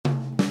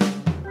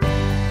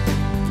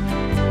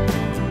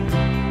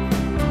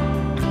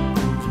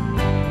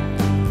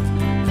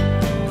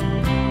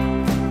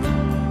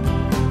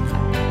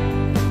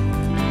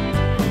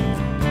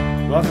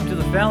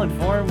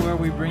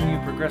we bring you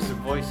progressive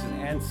voices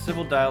and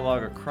civil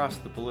dialogue across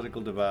the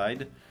political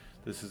divide.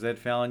 This is Ed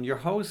Fallon, your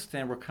host,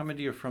 and we're coming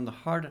to you from the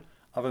heart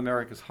of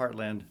America's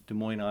heartland, Des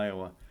Moines,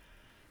 Iowa.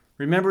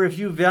 Remember, if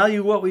you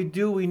value what we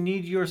do, we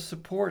need your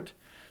support.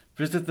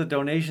 Visit the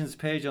donations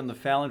page on the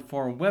Fallon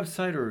Forum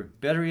website, or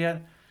better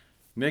yet,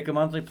 make a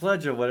monthly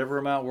pledge of whatever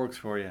amount works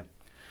for you.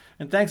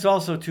 And thanks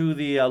also to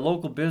the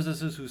local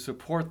businesses who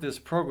support this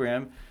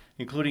program,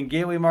 including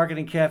Gateway Market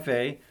and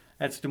Cafe.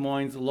 That's Des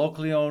Moines'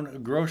 locally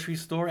owned grocery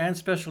store and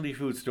specialty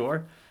food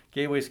store.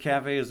 Gateway's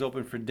Cafe is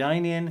open for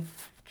dine-in,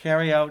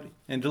 carry-out,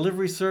 and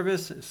delivery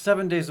service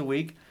 7 days a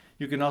week.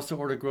 You can also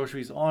order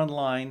groceries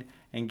online,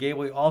 and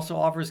Gateway also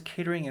offers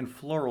catering and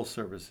floral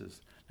services.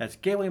 That's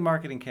Gateway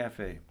Market and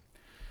Cafe.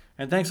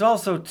 And thanks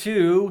also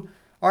to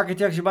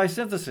Architecture by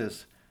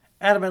Synthesis,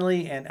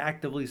 adamantly and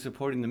actively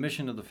supporting the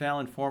mission of the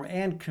Fallon Forum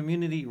and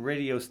community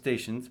radio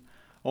stations.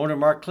 Owner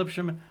Mark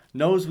Clipsham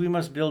knows we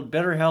must build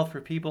better health for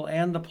people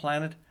and the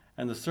planet,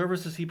 and the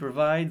services he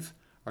provides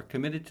are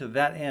committed to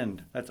that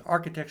end. That's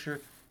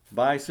Architecture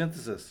by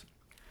Synthesis.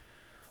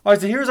 All right,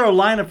 so here's our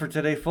lineup for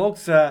today,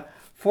 folks.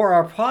 For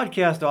our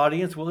podcast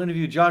audience, we'll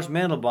interview Josh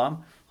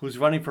Mandelbaum, who's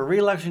running for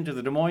re-election to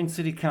the Des Moines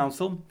City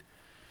Council.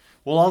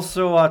 We'll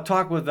also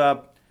talk with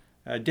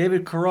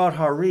David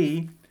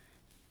Courard-Hauri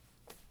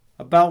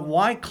about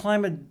why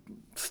climate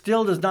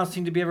still does not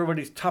seem to be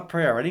everybody's top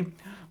priority.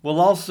 We'll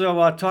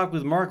also talk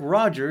with Mark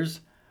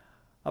Rogers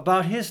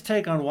about his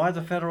take on why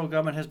the federal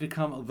government has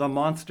become the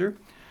monster.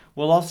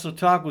 We'll also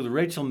talk with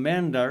Rachel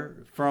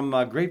Mander from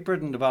Great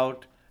Britain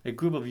about a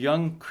group of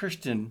young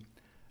Christian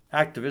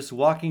activists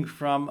walking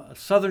from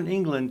southern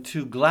England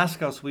to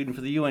Glasgow, Sweden for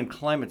the UN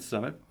Climate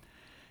Summit.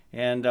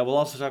 And we'll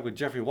also talk with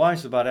Jeffrey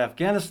Weiss about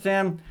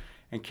Afghanistan.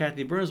 And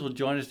Kathy Byrnes will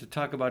join us to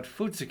talk about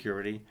food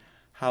security,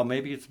 how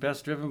maybe it's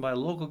best driven by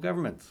local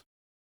governments.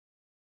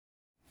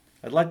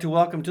 I'd like to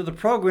welcome to the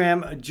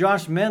program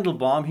Josh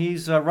Mandelbaum.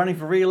 He's running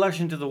for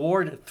re-election to the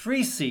Ward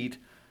 3 seat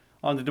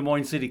on the Des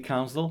Moines City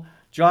Council.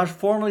 Josh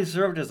formerly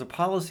served as a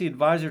policy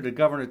advisor to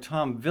Governor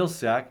Tom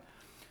Vilsack.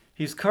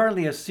 He's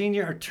currently a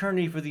senior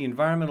attorney for the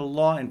Environmental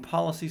Law and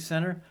Policy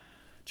Center.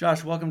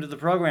 Josh, welcome to the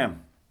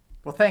program.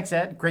 Well, thanks,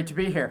 Ed. Great to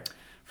be here.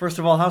 First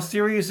of all, how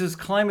serious is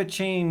climate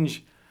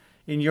change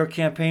in your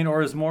campaign,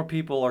 or as more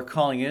people are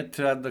calling it,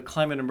 the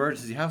climate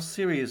emergency? How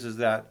serious is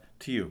that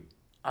to you?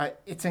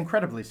 It's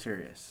incredibly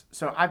serious.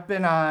 So I've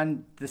been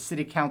on the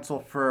city council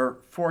for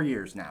 4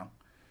 years now,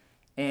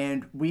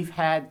 and we've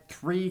had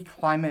 3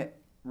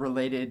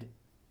 climate-related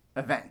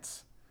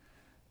events.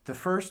 The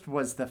first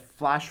was the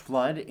flash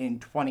flood in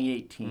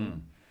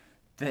 2018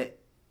 that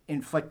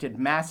inflicted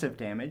massive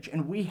damage,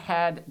 and we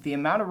had the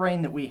amount of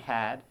rain that we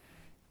had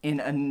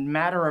in a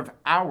matter of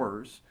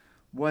hours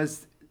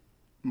was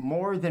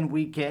more than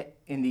we get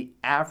in the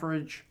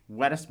average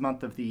wettest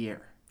month of the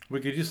year.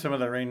 We could use some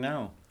of that rain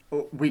now.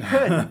 We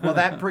could. Well,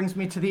 that brings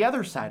me to the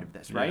other side of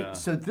this, right? Yeah.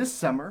 So this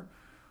summer,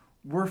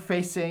 we're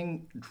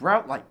facing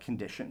drought-like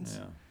conditions.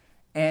 Yeah.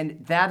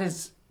 And that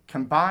is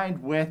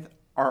combined with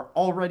our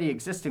already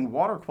existing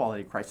water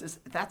quality crisis.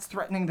 That's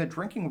threatening the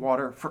drinking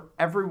water for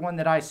everyone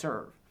that I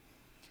serve.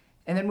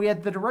 And then we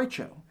had the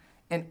derecho.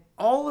 And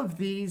all of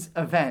these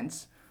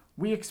events,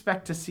 we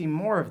expect to see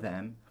more of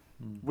them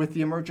with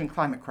the emerging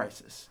climate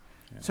crisis.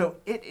 Yeah. So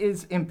it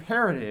is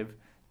imperative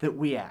that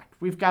we act.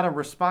 We've got a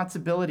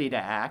responsibility to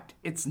act.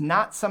 It's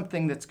not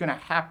something that's going to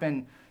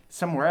happen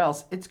somewhere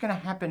else. It's going to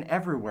happen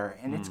everywhere,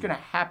 and it's going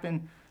to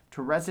happen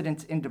to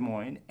residents in Des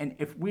Moines. And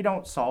if we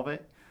don't solve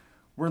it,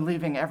 we're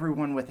leaving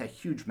everyone with a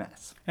huge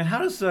mess. And how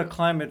does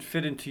climate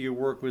fit into your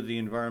work with the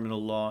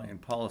Environmental Law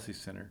and Policy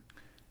Center?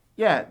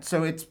 Yeah,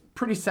 so it's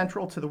pretty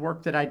central to the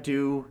work that I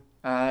do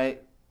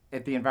at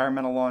the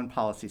Environmental Law and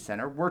Policy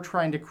Center. We're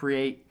trying to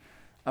create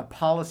a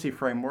policy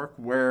framework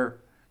where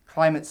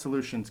climate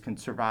solutions can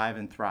survive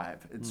and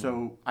thrive. And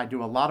so I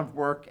do a lot of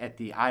work at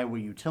the Iowa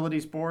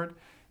Utilities Board,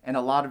 and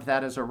a lot of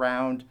that is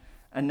around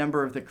a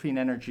number of the clean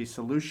energy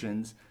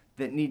solutions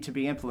that need to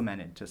be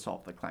implemented to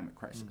solve the climate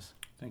crisis.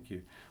 Thank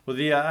you. Well,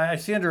 I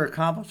see under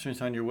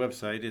accomplishments on your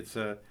website, it's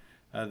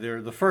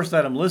the first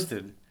item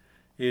listed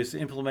is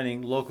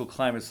implementing local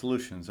climate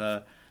solutions.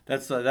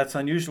 That's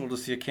unusual to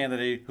see a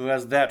candidate who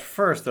has that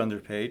first on their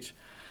page.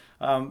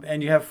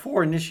 And you have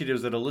 4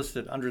 initiatives that are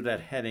listed under that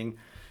heading.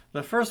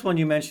 The first one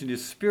you mentioned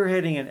is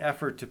spearheading an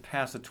effort to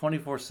pass a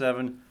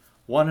 24/7,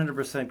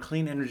 100%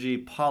 clean energy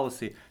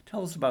policy.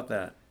 Tell us about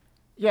that.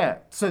 Yeah,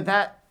 so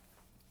that,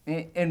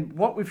 and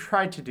what we've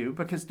tried to do,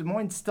 because Des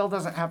Moines still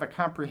doesn't have a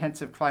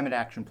comprehensive climate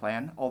action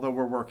plan, although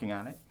we're working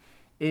on it,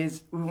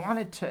 is we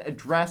wanted to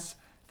address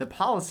the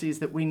policies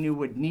that we knew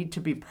would need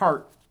to be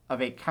part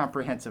of a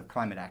comprehensive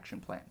climate action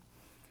plan.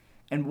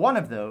 And one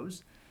of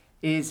those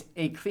is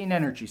a clean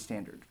energy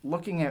standard,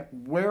 looking at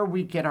where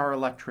we get our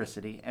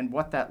electricity and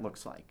what that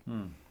looks like.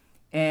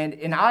 And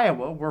in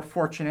Iowa, we're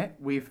fortunate.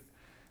 We've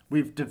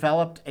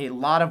developed a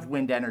lot of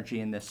wind energy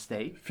in this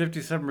state.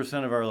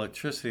 57% of our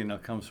electricity now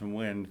comes from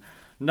wind,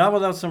 not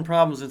without some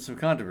problems and some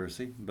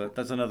controversy, but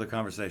that's another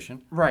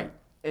conversation. Right.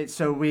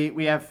 So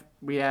we have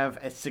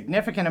a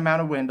significant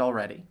amount of wind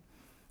already,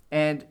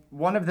 And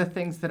one of the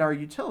things that our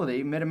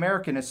utility,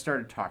 Mid-American, has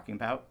started talking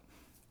about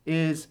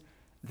is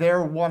their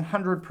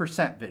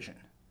 100% vision.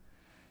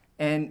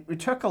 And we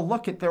took a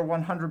look at their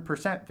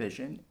 100%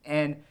 vision,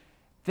 and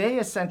they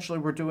essentially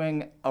were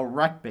doing a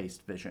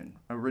REC-based vision,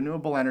 a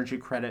renewable energy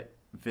credit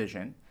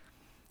vision.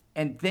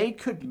 And they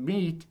could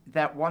meet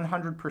that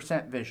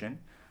 100% vision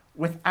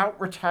without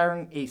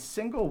retiring a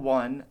single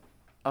one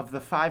of the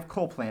 5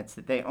 coal plants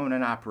that they own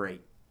and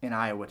operate in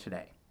Iowa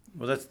today.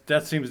 Well,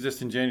 that seems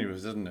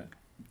disingenuous, doesn't it?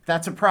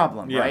 That's a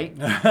problem, Yeah.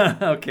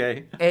 right?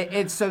 Okay.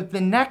 And so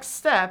the next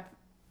step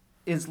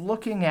is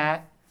looking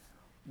at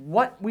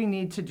what we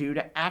need to do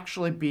to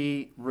actually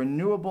be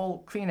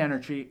renewable, clean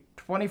energy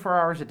 24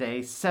 hours a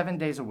day, 7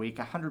 days a week,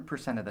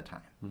 100% of the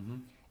time. Mm-hmm.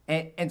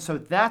 And so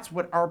that's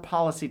what our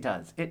policy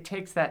does. It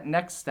takes that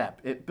next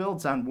step. It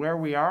builds on where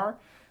we are,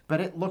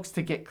 but it looks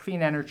to get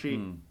clean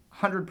energy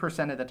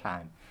 100% of the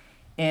time.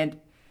 And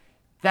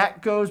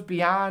that goes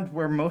beyond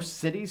where most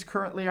cities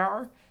currently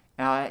are.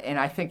 And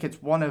I think it's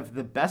one of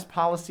the best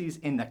policies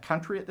in the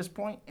country at this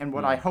point, and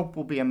what I hope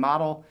will be a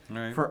model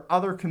for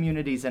other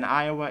communities in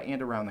Iowa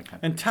and around the country.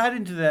 And tied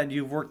into that,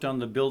 you've worked on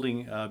the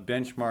building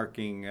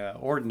benchmarking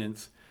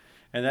ordinance,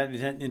 and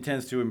that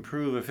intends to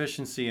improve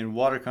efficiency and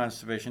water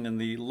conservation in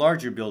the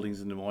larger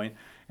buildings in Des Moines.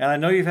 And I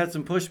know you've had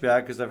some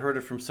pushback, because I've heard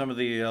it from some of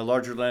the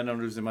larger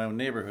landowners in my own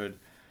neighborhood.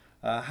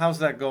 How's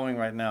that going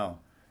right now?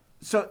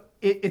 So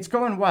it's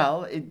going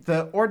well.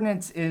 The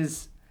ordinance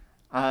is,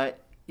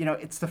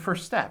 it's the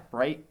first step,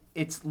 right?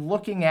 It's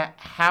looking at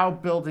how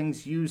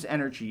buildings use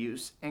energy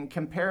use and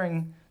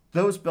comparing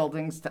those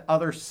buildings to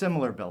other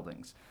similar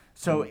buildings.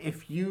 So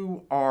if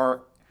you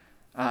are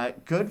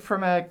good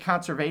from a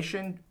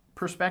conservation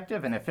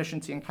perspective, an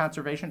efficiency and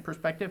conservation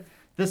perspective,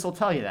 this will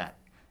tell you that.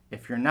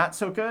 If you're not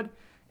so good,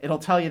 it'll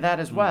tell you that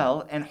as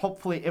well, and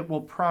hopefully it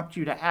will prompt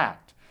you to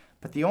act.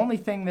 But the only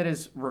thing that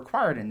is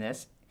required in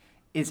this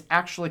is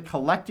actually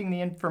collecting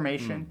the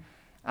information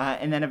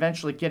and then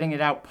eventually getting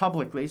it out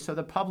publicly so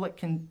the public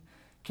can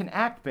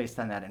act based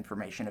on that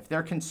information. If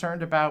they're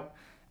concerned about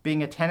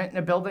being a tenant in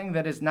a building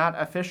that is not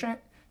efficient,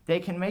 they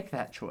can make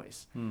that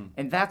choice.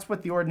 And that's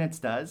what the ordinance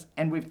does.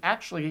 And we've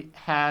actually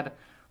had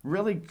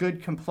really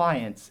good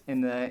compliance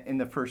in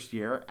the first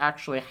year,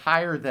 actually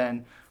higher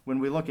than when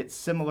we look at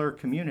similar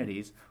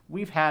communities.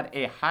 We've had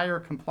a higher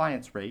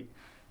compliance rate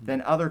than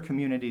other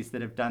communities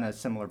that have done a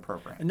similar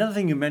program. Another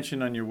thing you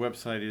mentioned on your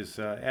website is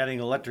adding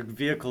electric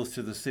vehicles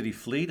to the city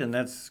fleet, and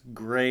that's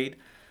great.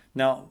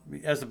 Now,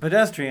 as a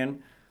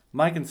pedestrian,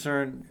 my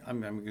concern,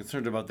 I'm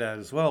concerned about that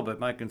as well, but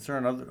my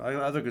concern,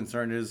 other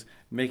concern is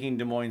making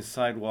Des Moines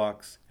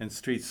sidewalks and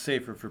streets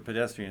safer for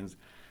pedestrians.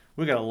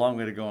 We've got a long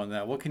way to go on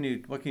that. What can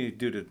you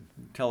do to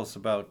tell us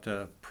about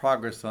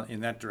progress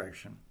in that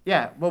direction?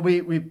 Yeah, well,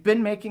 we've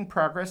been making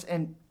progress,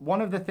 and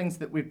one of the things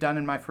that we've done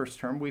in my first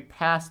term, we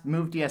passed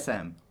Move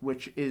DSM,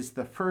 which is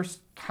the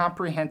first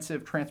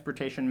comprehensive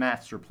transportation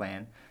master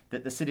plan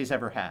that the city's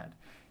ever had.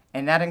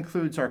 And that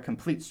includes our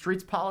complete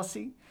streets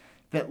policy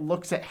that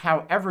looks at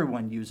how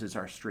everyone uses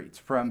our streets,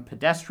 from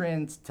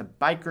pedestrians to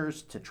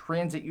bikers to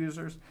transit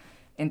users,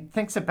 and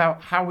thinks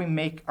about how we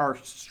make our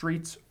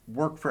streets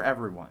work for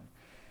everyone.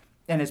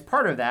 And as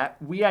part of that,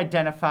 we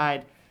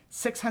identified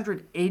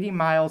 680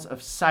 miles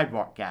of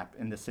sidewalk gap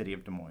in the city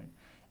of Des Moines.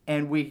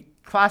 And we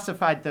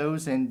classified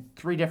those in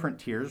 3 different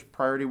tiers,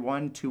 priority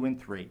 1, 2,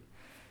 and 3.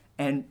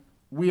 And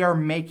we are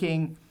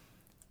making,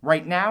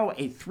 right now,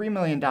 a $3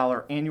 million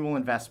annual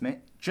investment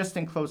just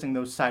in closing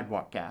those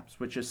sidewalk gaps,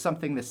 which is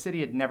something the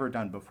city had never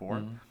done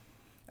before.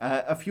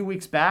 A few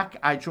weeks back,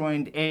 I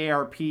joined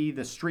AARP,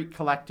 the Street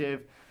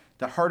Collective,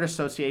 the Heart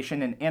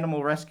Association, and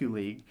Animal Rescue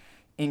League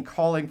in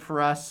calling for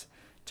us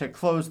to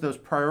close those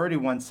priority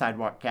 1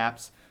 sidewalk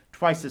gaps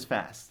twice as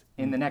fast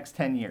in the next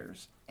 10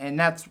 years. And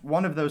that's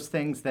one of those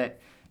things that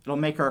it'll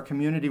make our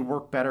community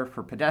work better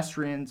for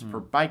pedestrians, for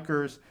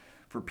bikers,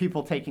 for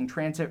people taking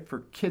transit, for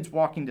kids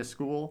walking to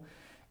school.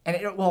 And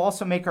it will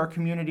also make our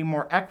community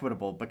more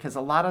equitable, because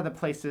a lot of the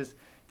places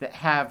that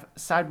have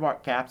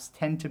sidewalk gaps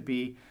tend to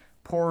be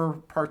poorer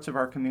parts of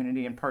our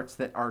community and parts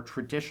that are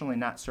traditionally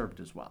not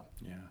served as well.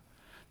 Yeah.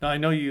 Now, I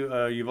know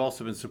you've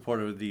also been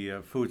supportive of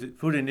the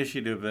food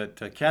initiative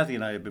that Kathy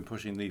and I have been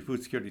pushing, the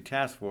Food Security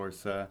Task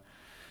Force.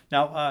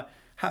 Now,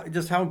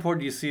 how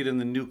important do you see it in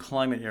the new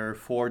climate era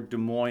for Des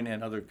Moines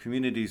and other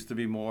communities to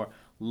be more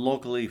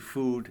locally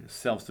food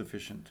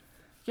self-sufficient?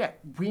 Yeah,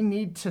 we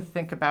need to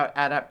think about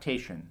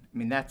adaptation. I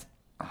mean, that's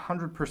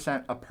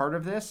 100% a part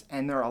of this,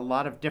 and there are a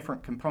lot of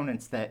different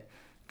components that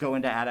go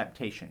into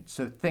adaptation.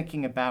 So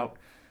thinking about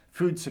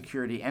food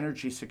security,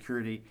 energy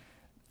security,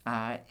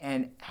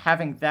 and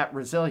having that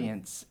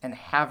resilience and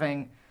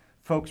having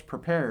folks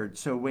prepared.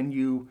 So when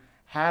you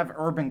have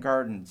urban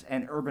gardens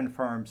and urban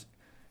farms,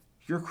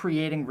 you're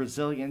creating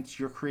resilience,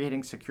 you're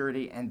creating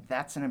security, and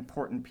that's an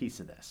important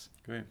piece of this.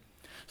 Great.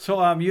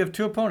 So you have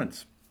 2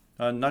 opponents,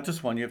 not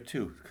just one, you have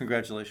 2.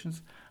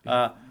 Congratulations.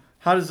 How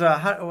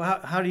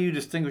do you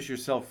distinguish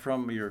yourself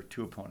from your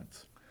 2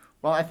 opponents?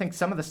 Well, I think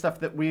some of the stuff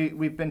that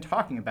we've been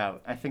talking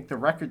about, I think the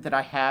record that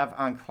I have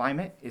on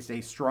climate is a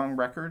strong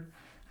record.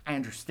 I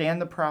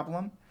understand the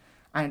problem.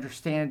 I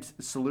understand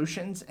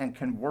solutions and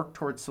can work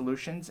towards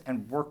solutions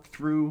and work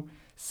through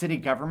city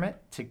government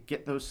to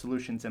get those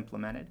solutions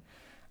implemented.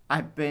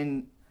 I've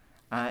been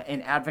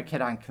an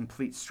advocate on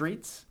complete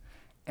streets,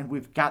 and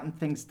we've gotten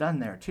things done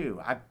there too.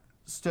 I've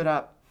stood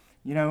up,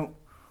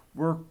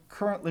 we're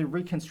currently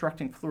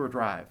reconstructing Fleur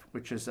Drive,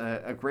 which is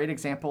a great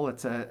example.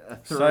 It's a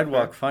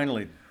sidewalk,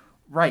 finally.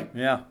 Right.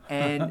 Yeah.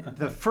 And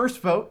the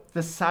first vote,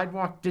 the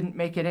sidewalk didn't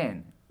make it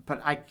in,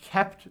 but I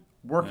kept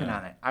working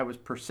on it. I was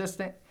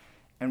persistent,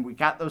 and we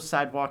got those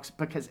sidewalks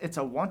because it's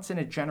a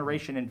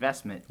once-in-a-generation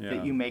investment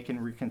that you make in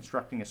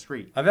reconstructing a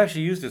street. I've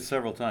actually used it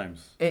several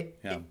times.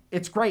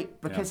 It's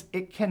great because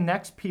it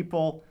connects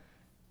people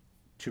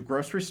to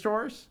grocery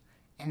stores,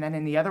 and then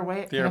in the other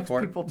way, it connects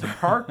people to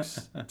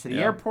parks, to the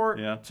airport,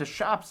 to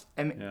shops.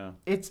 And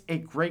it's a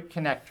great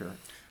connector,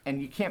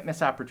 and you can't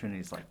miss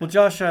opportunities like that. Well,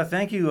 Josh,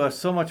 thank you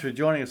so much for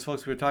joining us,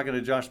 folks. We were talking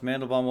to Josh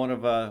Mandelbaum,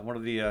 one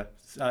of the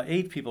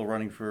 8 people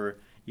running for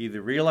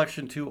either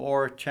re-election to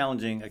or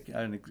challenging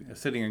a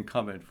sitting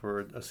incumbent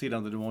for a seat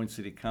on the Des Moines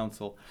City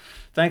Council.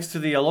 Thanks to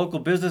the local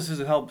businesses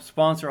who helped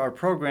sponsor our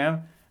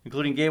program,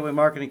 including Gateway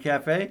Market and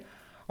Cafe,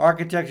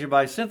 Architecture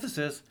by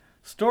Synthesis,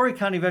 Story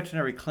County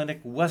Veterinary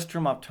Clinic,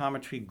 Westrom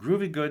Optometry,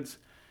 Groovy Goods,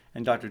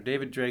 and Dr.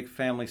 David Drake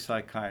Family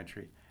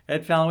Psychiatry.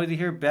 Ed Fallon with you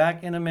here,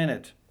 back in a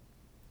minute.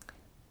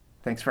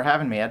 Thanks for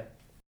having me, Ed.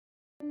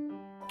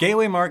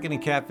 Gateway Market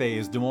and Cafe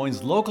is Des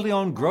Moines' locally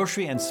owned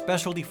grocery and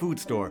specialty food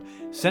store,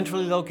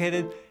 centrally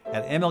located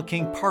at ML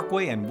King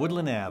Parkway and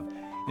Woodland Ave.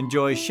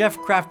 Enjoy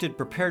chef-crafted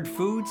prepared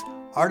foods,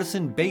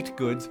 artisan baked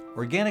goods,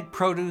 organic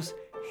produce,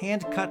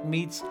 hand-cut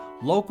meats,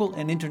 local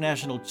and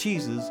international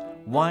cheeses,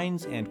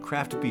 wines, and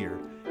craft beer.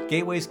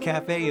 Gateway's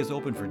Cafe is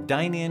open for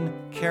dine-in,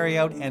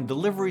 carry-out, and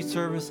delivery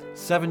service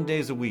 7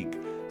 days a week.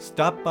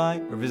 Stop by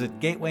or visit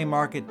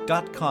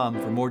gatewaymarket.com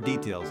for more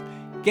details.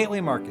 Gateway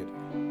Market.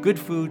 Good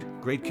food,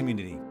 great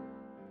community.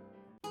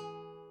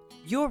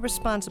 You're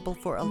responsible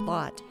for a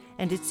lot,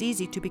 and it's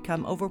easy to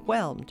become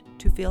overwhelmed,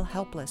 to feel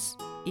helpless,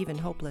 even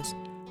hopeless.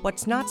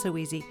 What's not so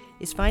easy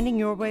is finding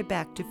your way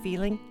back to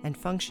feeling and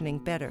functioning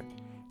better.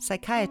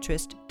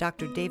 Psychiatrist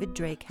Dr. David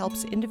Drake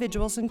helps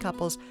individuals and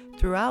couples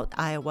throughout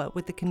Iowa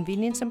with the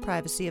convenience and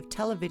privacy of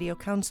televideo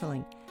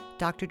counseling.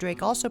 Dr.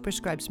 Drake also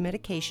prescribes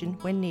medication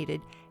when needed,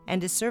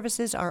 and his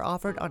services are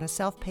offered on a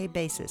self-pay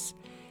basis.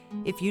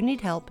 If you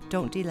need help,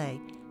 don't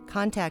delay.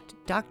 Contact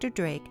Dr.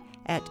 Drake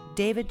at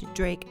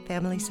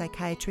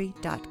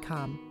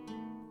daviddrakefamilypsychiatry.com.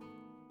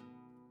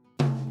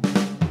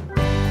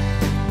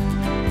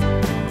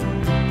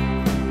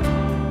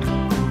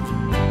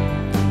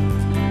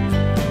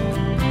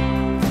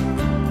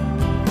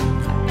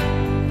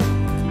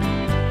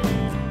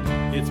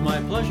 It's my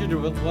pleasure to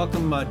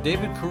welcome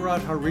David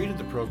Courard-Hauri to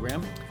the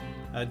program.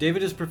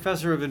 David is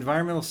Professor of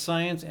Environmental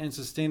Science and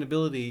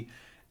Sustainability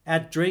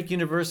at Drake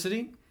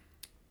University.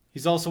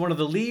 He's also one of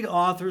the lead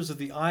authors of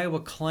the Iowa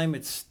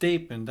Climate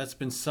Statement that's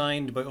been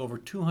signed by over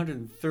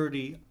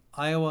 230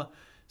 Iowa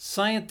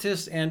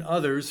scientists and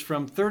others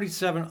from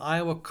 37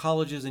 Iowa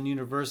colleges and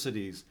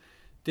universities.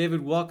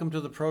 David, welcome to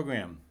the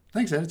program.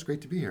 Thanks, Ed. It's great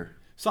to be here.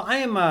 So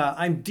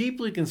I'm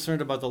deeply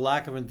concerned about the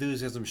lack of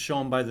enthusiasm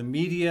shown by the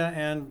media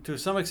and to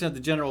some extent the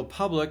general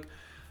public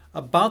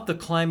about the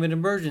climate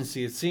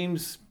emergency. It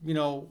seems, we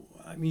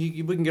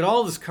can get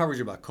all this coverage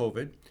about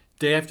COVID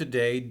day after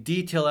day,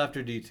 detail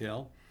after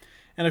detail.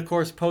 And of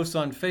course, posts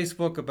on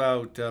Facebook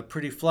about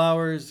pretty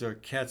flowers or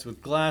cats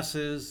with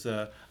glasses,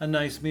 a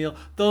nice meal.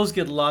 Those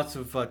get lots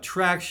of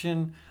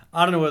traction.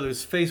 I don't know whether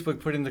it's Facebook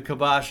putting the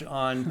kibosh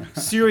on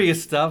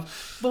serious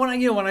stuff, but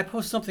when I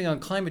post something on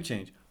climate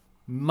change,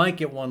 might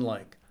get one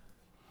like.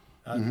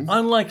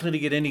 Unlikely to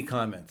get any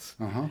comments.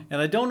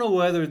 And I don't know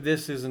whether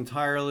this is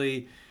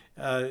entirely,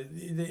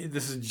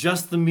 this is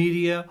just the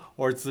media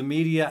or it's the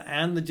media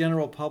and the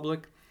general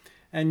public.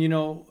 And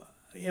now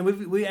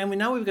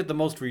we've got the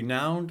most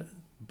renowned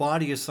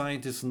body of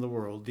scientists in the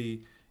world,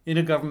 the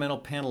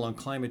Intergovernmental Panel on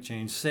Climate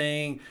Change,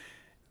 saying,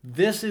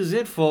 this is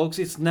it, folks.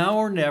 It's now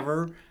or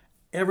never.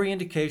 Every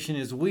indication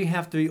is we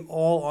have to be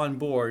all on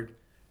board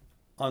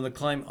on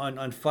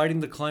on fighting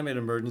the climate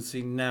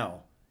emergency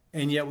now.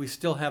 And yet we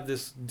still have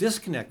this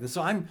disconnect. And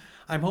so I'm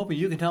hoping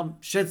you can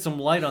help shed some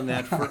light on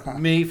that for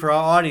me, for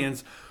our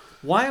audience.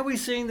 Why are we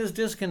seeing this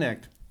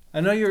disconnect? I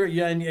know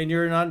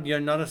you're not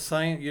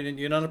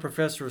a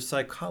professor of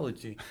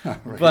psychology,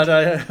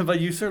 right. But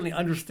you certainly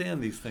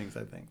understand these things,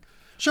 I think.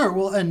 Sure.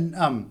 Well, and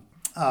the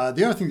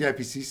other thing the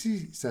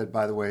IPCC said,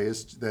 by the way,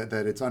 is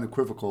that it's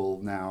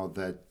unequivocal now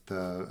that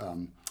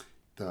the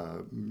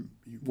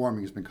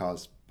warming has been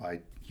caused by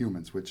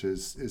humans, which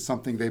is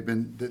something they've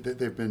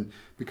been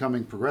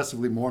becoming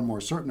progressively more and more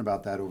certain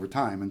about that over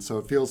time, and so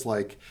it feels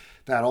like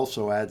that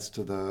also adds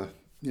to the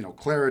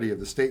clarity of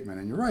the statement.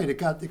 And you're right, it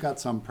got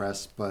some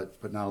press,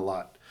 but not a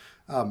lot.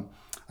 I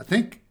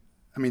think,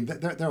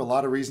 there are a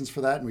lot of reasons for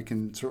that, and we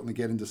can certainly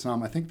get into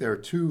some. I think there are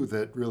two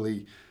that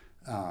really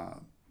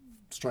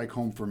strike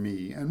home for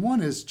me, and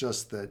one is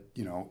just that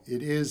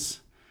it is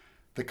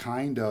the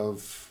kind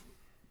of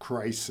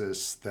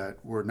crisis that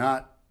we're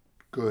not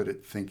good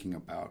at thinking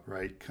about,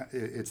 right?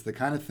 It's the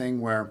kind of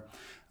thing where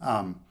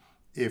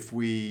if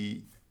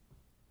we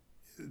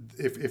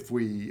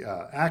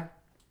act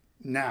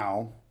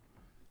now,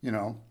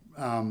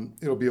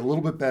 it'll be a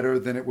little bit better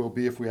than it will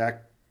be if we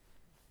act,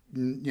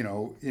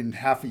 in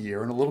half a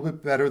year, and a little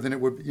bit better than it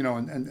would,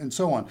 and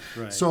so on.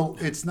 Right. So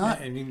it's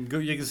not. Yeah,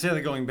 you can say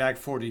they're going back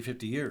 40,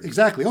 50 years.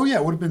 Exactly. Oh, yeah.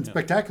 It would have been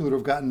spectacular to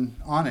have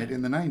gotten on it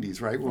in the 90s,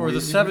 right? Or the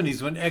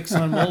 70s when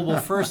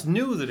ExxonMobil first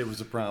knew that it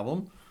was a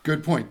problem.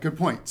 Good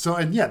point. So,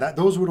 and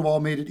those would have all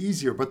made it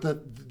easier. But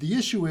the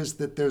issue is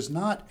that there's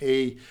not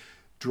a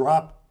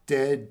drop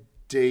dead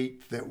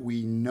date that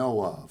we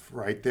know of,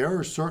 right? There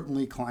are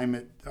certainly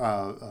climate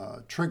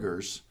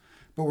triggers,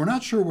 but we're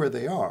not sure where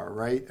they are,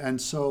 right?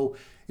 And so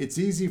it's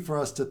easy for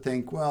us to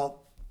think,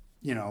 well,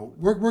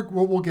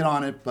 we'll get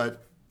on it,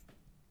 but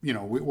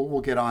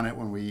we'll get on it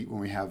when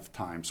we have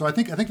time. So I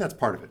think that's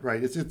part of it,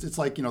 right? It's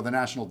like the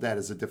national debt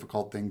is a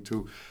difficult thing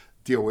to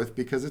deal with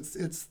because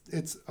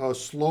it's a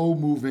slow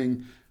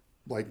moving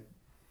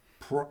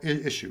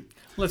issue.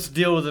 Let's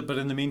deal with it, but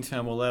in the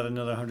meantime, we'll add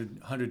another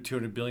 100,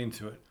 200 billion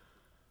to it.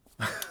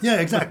 Yeah,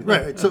 exactly.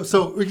 Right.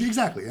 So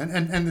exactly,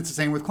 and it's the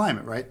same with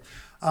climate, right?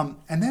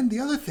 And then the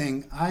other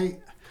thing,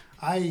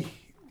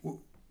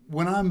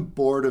 when I'm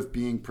bored of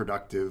being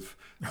productive,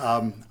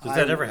 does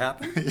that ever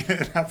happen?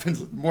 It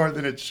happens more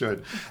than it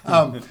should.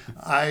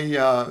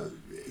 I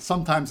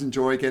sometimes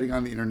enjoy getting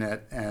on the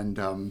internet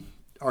and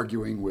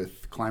arguing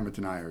with climate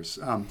deniers,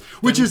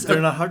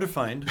 they're not hard to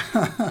find.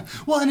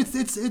 Well, and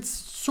it's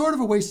sort of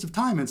a waste of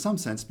time in some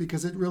sense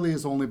because it really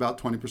is only about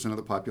 20% of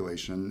the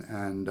population,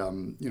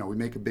 and we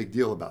make a big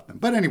deal about them.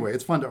 But anyway,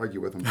 it's fun to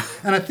argue with them,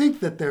 and I think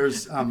that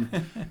there's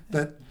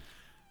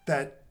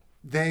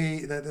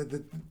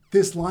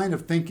this line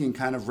of thinking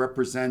kind of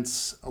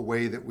represents a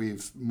way that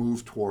we've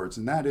moved towards,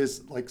 and that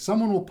is like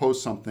someone will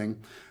post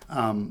something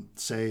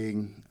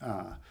saying,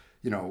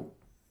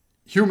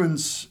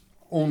 humans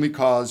only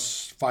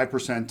cause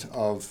 5%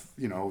 of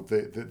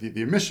the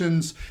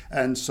emissions,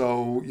 and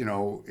so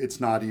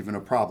it's not even a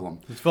problem.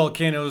 It's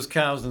volcanoes,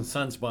 cows, and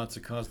sunspots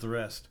that cause the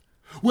rest.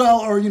 Well,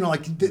 or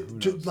like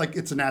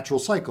it's a natural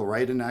cycle,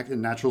 right? And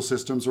natural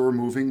systems are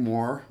removing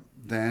more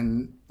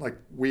than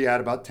we add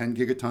about 10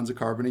 gigatons of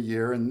carbon a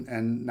year,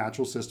 and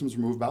natural systems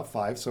remove about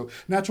 5. So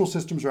natural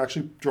systems are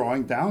actually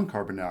drawing down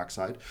carbon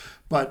dioxide.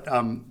 But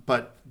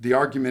the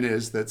argument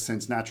is that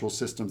since natural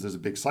systems is a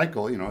big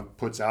cycle, it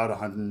puts out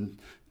 100,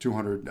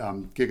 200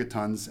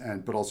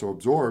 gigatons, but also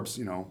absorbs,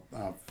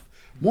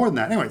 more than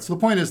that. Anyway, so the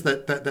point is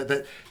that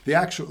the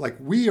actual,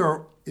 we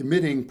are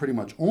emitting, pretty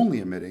much only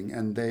emitting,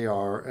 and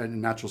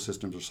and natural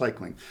systems are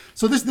cycling.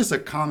 So this is a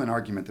common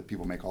argument that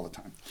people make all the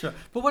time. Sure.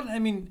 But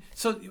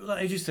so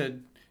as you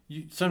said,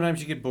 sometimes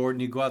you get bored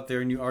and you go out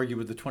there and you argue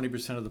with the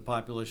 20% of the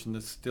population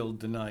that still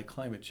deny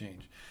climate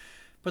change.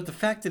 But the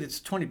fact that it's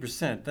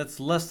 20%, that's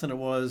less than it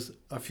was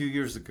a few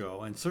years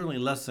ago, and certainly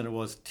less than it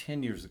was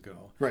 10 years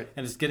ago. Right.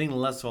 And it's getting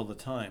less all the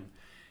time.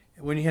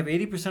 When you have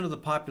 80% of the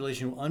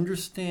population who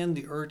understand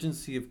the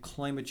urgency of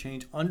climate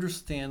change,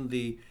 understand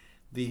the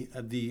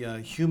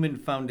human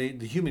foundation,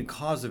 the human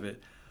cause of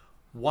it,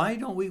 why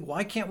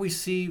can't we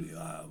see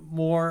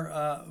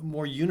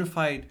more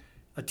unified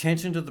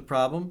attention to the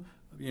problem?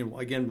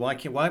 Again, why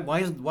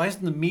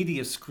isn't the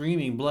media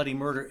screaming bloody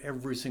murder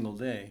every single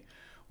day?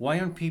 Why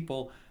aren't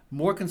people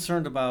more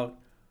concerned about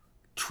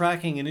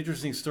tracking an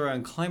interesting story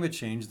on climate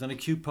change than a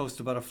cute post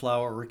about a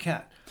flower or a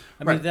cat?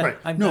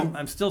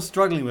 I'm still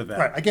struggling with that.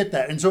 Right, I get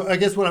that. And so I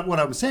guess what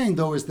I'm saying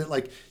though is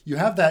that you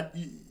have that,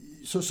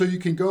 so you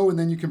can go and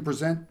then you can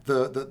present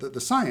the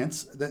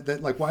science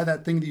that why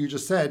that thing that you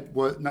just said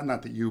was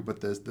not that you, but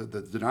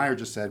the denier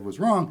just said was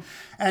wrong,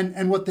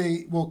 and what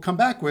they will come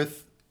back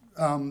with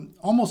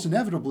almost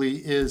inevitably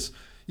is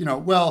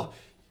well,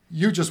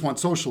 you just want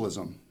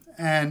socialism,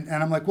 and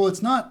I'm like, well,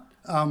 it's not.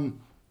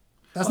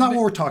 That's not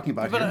what we're talking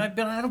about but here.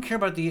 But I don't care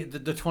about the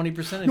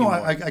 20% anymore.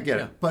 No, I get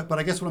it. But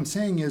I guess what I'm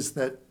saying is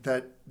that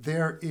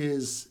there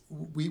is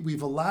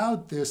we've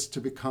allowed this to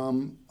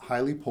become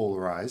highly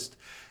polarized,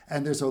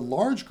 and there's a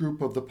large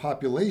group of the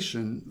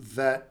population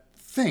that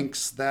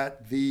thinks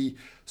that the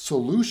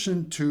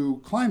solution to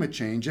climate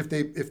change, if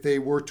they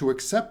were to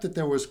accept that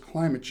there was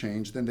climate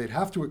change, then they'd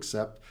have to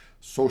accept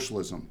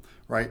socialism.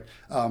 Right,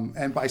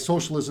 and by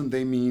socialism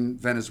they mean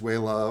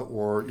Venezuela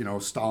or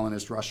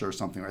Stalinist Russia or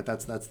something. Right,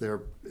 that's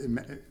their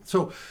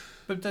so.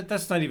 But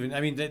that's not even.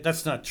 I mean,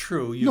 that's not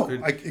true.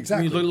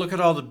 Exactly. Look at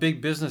all the big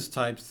business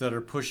types that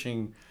are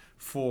pushing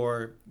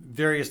for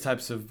various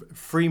types of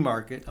free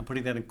market. I'm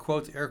putting that in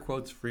quotes, air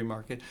quotes, free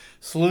market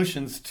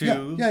solutions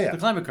to the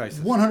climate crisis.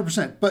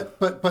 100%.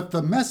 But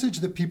the message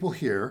that people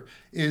hear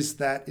is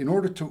that in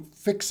order to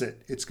fix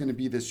it, it's going to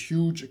be this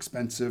huge,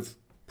 expensive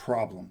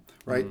problem,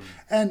 right?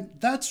 And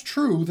that's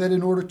true that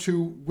in order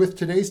to, with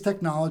today's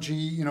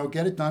technology,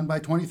 get it done by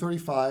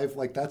 2035,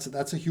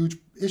 that's a huge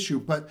issue.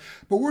 But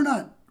we're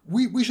not,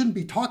 we shouldn't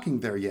be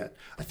talking there yet.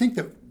 I think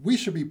that we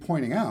should be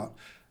pointing out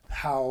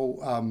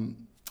how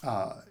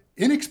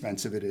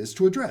inexpensive it is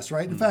to address,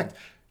 right? In fact,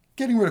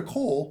 getting rid of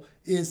coal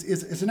is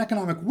an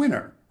economic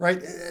winner,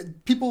 right?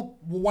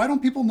 Why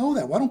don't people know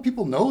that? Why don't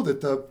people know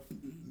that the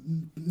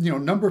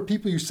number of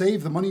people you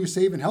save, the money you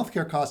save in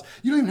healthcare costs,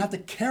 you don't even have to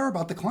care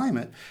about the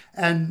climate,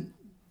 and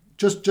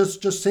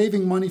just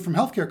saving money from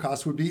healthcare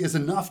costs is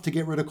enough to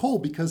get rid of coal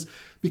because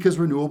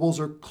renewables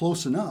are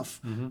close enough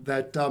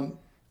that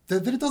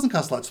it doesn't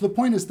cost a lot. So the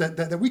point is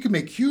that we could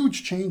make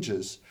huge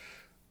changes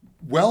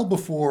well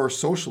before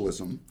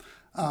socialism.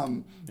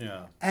 But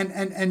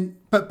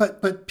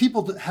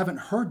people haven't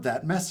heard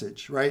that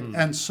message, right?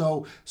 And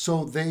so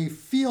they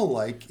feel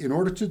like in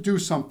order to do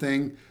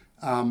something,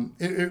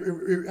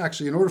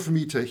 actually, in order for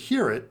me to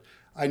hear it,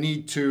 I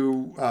need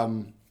to.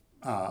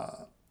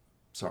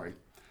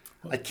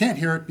 I can't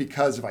hear it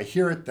because if I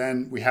hear it,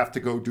 then we have to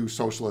go do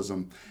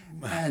socialism.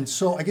 And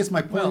so I guess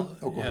my point.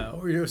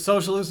 Or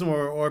socialism,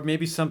 or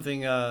maybe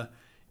something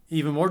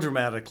even more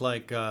dramatic,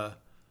 like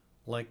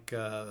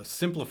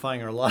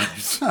simplifying our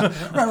lives.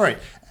 Right.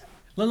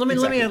 Let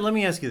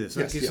me ask you this.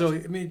 Yes, okay,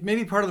 so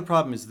maybe part of the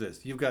problem is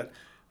this: you've got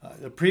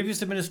the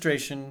previous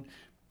administration,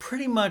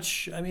 pretty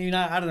much. I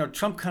don't know.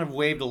 Trump kind of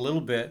waved a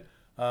little bit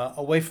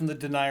away from the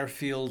denier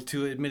field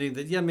to admitting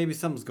that maybe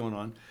something's going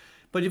on.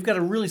 But you've got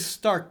a really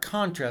stark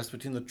contrast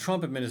between the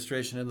Trump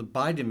administration and the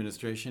Biden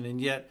administration,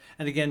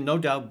 and again, no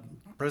doubt,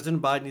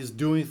 President Biden is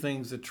doing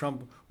things that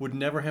Trump would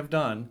never have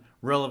done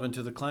relevant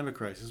to the climate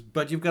crisis.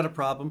 But you've got a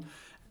problem.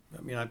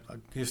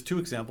 Here's two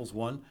examples.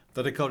 One,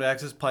 the Dakota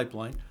Access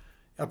Pipeline,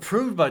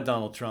 approved by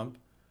Donald Trump,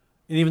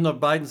 and even though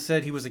Biden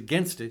said he was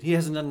against it, he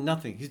hasn't done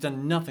nothing. He's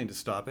done nothing to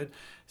stop it.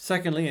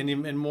 Secondly,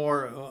 and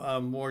more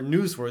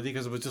newsworthy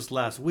because it was just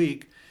last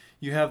week,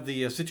 you have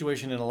the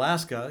situation in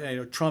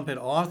Alaska. Trump had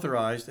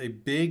authorized a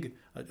big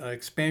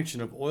expansion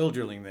of oil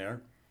drilling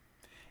there,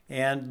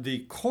 and the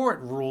court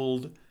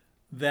ruled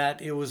that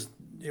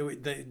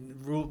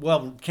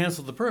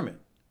canceled the permit.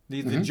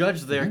 The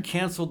judge there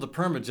canceled the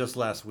permit just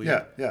last week.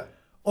 Yeah.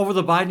 Over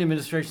the Biden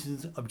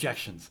administration's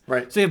objections.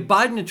 Right. So you have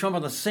Biden and Trump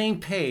on the same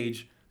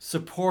page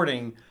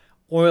supporting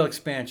oil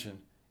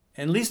expansion.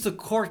 And at least the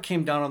court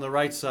came down on the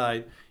right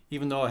side,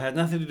 even though it had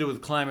nothing to do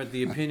with climate.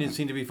 The opinion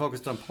seemed to be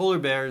focused on polar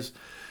bears.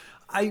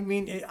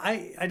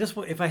 I just,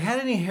 if I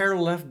had any hair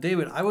left,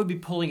 David, I would be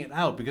pulling it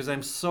out because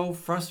I'm so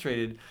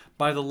frustrated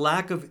by the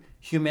lack of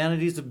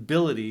humanity's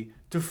ability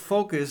to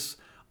focus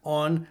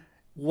on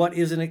what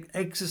is an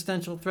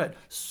existential threat.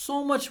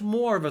 So much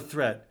more of a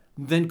threat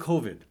than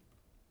COVID.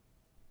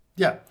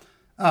 Yeah,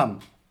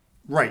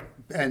 right.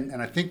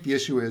 And I think the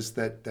issue is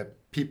that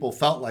people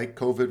felt like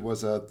COVID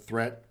was a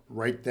threat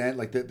right then,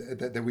 like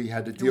that we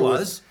had to deal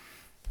with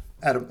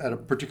at a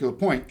particular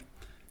point.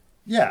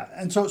 Yeah,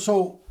 and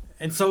so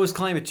is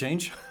climate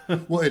change.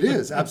 Well, it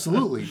is,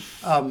 absolutely.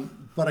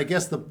 But I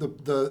guess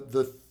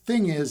the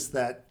thing is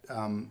that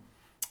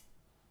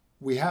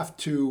we have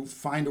to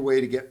find a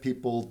way to get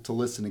people to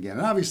listen again.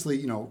 And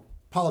obviously,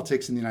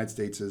 politics in the United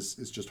States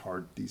is just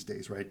hard these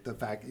days, right? The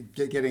fact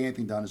getting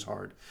anything done is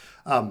hard.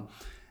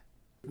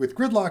 With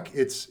gridlock,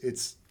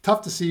 it's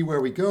tough to see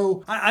where we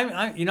go.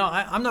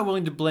 I'm not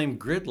willing to blame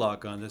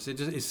gridlock on this.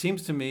 It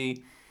seems to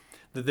me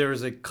that there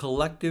is a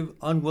collective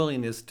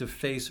unwillingness to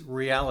face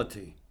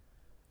reality.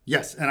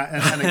 Yes, and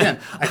again,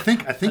 I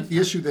think the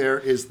issue there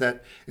is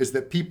that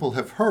people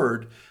have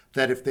heard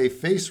that if they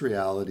face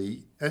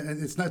reality,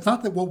 and it's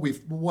not that what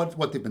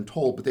they've been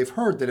told, but they've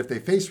heard that if they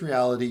face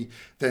reality,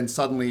 then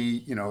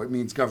suddenly it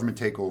means government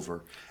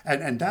takeover,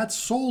 and that's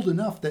sold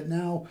enough that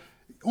now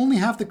only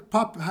half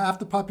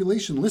the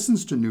population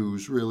listens to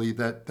news really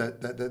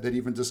that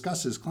even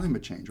discusses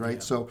climate change, right? Yeah.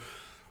 So,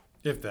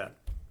 if that,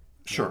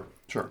 sure.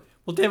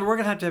 Well, David, we're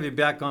going to have you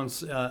back on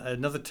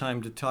another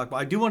time to talk.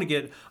 I want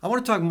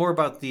to talk more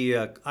about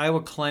the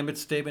Iowa climate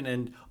statement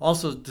and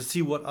also to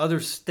see what other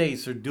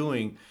states are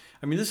doing.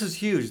 I mean, this is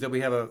huge that we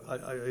have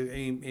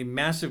a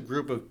massive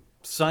group of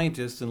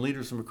scientists and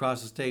leaders from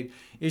across the state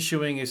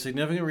issuing a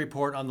significant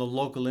report on the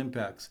local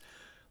impacts.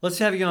 Let's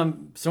have you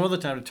on some other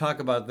time to talk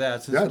about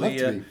that, since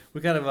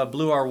we kind of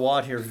blew our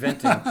wad here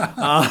venting.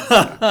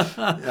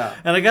 Yeah.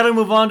 And I got to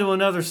move on to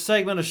another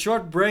segment, a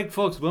short break,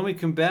 folks. When we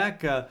come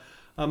back,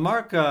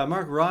 Mark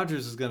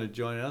Rogers is going to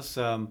join us.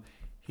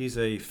 He's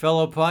a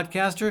fellow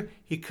podcaster.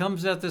 He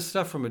comes at this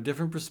stuff from a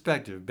different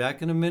perspective.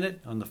 Back in a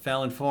minute on the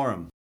Fallon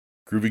Forum.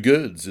 Groovy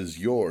Goods is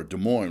your Des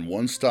Moines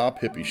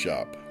one-stop hippie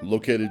shop.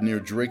 Located near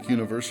Drake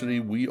University,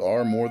 we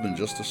are more than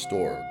just a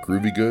store.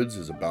 Groovy Goods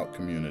is about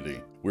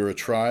community. We're a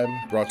tribe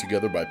brought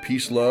together by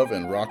peace, love,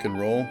 and rock and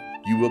roll.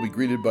 You will be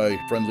greeted by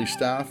friendly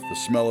staff, the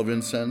smell of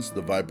incense,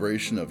 the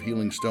vibration of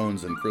healing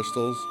stones and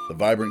crystals, the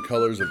vibrant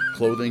colors of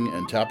clothing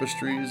and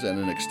tapestries, and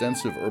an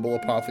extensive herbal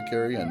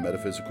apothecary and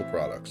metaphysical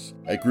products.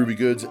 At Groovy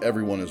Goods,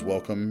 everyone is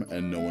welcome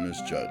and no one is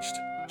judged.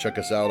 Check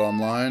us out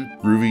online,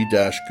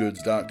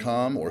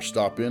 groovy-goods.com, or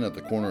stop in at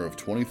the corner of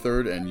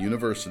 23rd and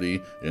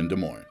University in Des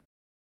Moines.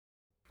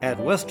 At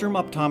Westrom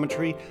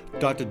Optometry,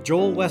 Dr.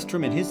 Joel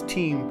Westrom and his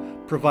team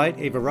provide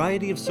a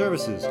variety of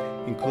services,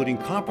 including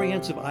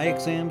comprehensive eye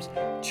exams,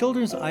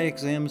 children's eye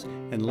exams,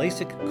 and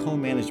LASIK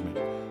co-management.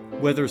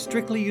 Whether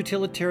strictly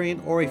utilitarian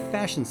or a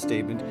fashion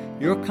statement,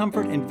 your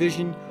comfort and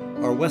vision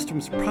are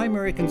Westrom's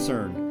primary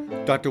concern.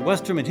 Dr.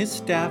 Westrom and his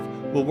staff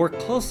will work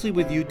closely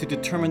with you to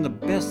determine the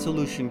best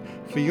solution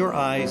for your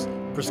eyes,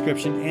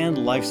 prescription,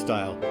 and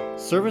lifestyle.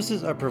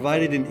 Services are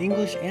provided in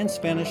English and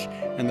Spanish,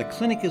 and the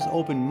clinic is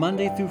open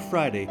Monday through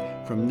Friday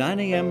from 9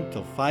 a.m.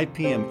 till 5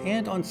 p.m.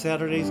 and on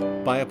Saturdays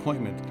by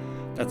appointment.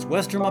 That's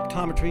Westrom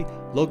Optometry,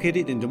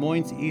 located in Des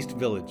Moines East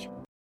Village.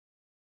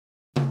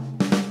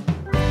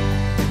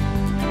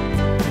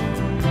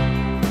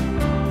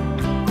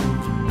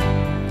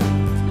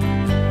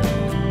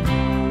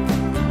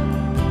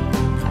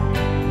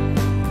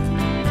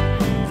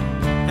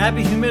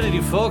 Happy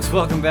humidity, folks.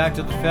 Welcome back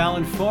to the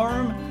Fallon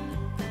Forum.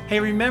 Hey,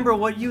 remember,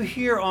 what you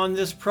hear on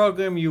this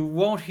program, you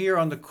won't hear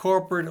on the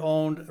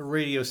corporate-owned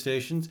radio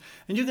stations,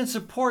 and you can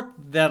support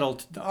that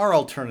our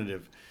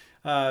alternative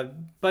by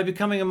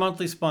becoming a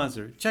monthly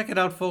sponsor. Check it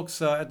out,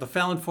 folks, at the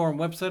Fallon Forum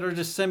website, or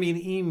just send me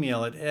an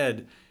email at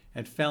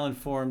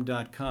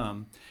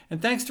ed@fallonforum.com.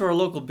 And thanks to our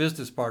local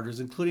business partners,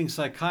 including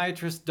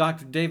psychiatrist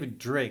Dr. David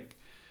Drake.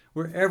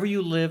 Wherever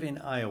you live in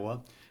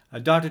Iowa,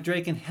 Dr.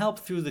 Drake can help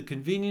through the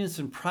convenience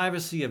and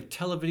privacy of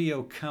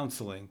televideo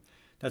counseling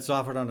that's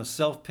offered on a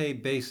self-pay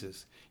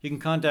basis. You can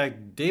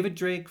contact David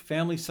Drake,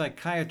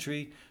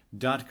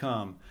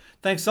 FamilyPsychiatry.com.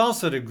 Thanks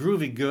also to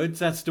Groovy Goods.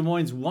 That's Des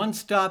Moines'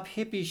 one-stop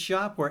hippie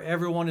shop where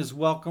everyone is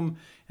welcome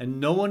and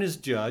no one is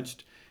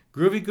judged.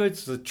 Groovy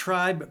Goods is a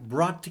tribe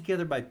brought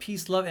together by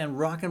peace, love, and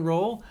rock and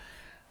roll.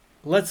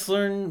 Let's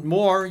learn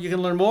more. You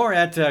can learn more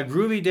at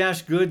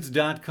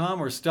groovy-goods.com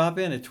or stop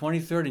in at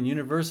 23rd and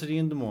University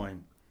in Des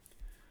Moines.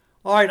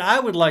 All right, I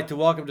would like to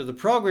welcome to the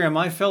program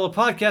my fellow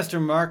podcaster,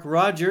 Mark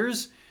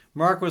Rogers.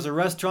 Mark was a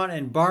restaurant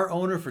and bar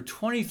owner for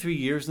 23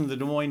 years in the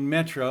Des Moines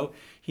Metro.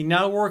 He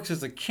now works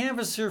as a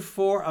canvasser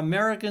for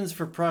Americans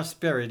for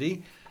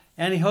Prosperity,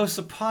 and he hosts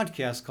a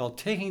podcast called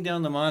Taking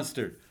Down the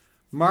Monster.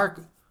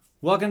 Mark,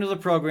 welcome to the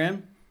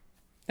program.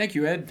 Thank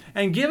you, Ed.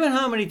 And given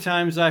how many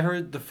times I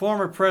heard the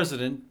former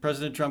president,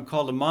 President Trump,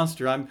 called a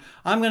monster, I'm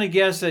going to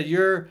guess that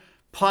your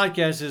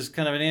podcast is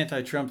kind of an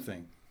anti-Trump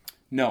thing.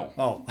 No.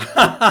 Oh.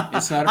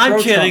 It's not a I'm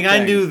pro-Trump kidding. thing.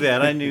 I knew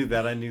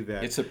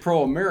that. It's a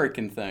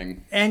pro-American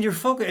thing. And your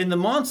focus, and the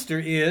monster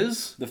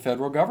is? The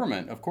federal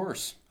government, of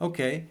course.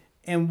 Okay.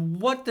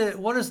 And what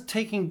does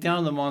taking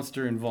down the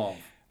monster involve?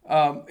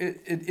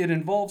 It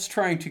involves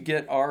trying to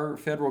get our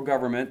federal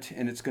government,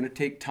 and it's going to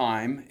take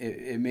time.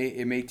 It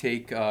may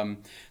take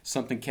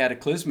something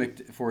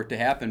cataclysmic for it to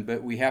happen,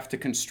 but we have to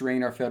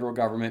constrain our federal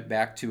government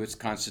back to its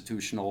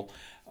constitutional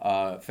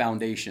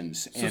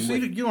foundations. So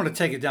you don't want to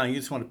take it down, you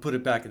just want to put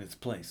it back in its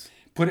place.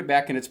 Put it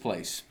back in its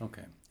place.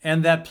 Okay.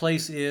 And that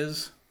place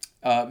is?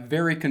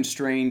 Very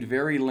constrained,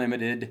 very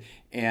limited,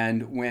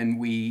 and when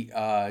we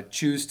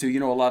choose to,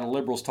 a lot of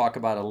liberals talk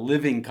about a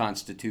living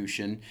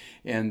constitution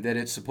and that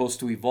it's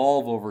supposed to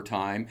evolve over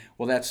time.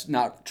 Well, that's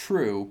not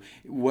true.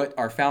 What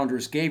our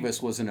founders gave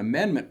us was an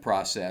amendment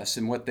process,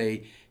 and what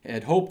they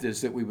had hoped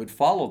is that we would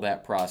follow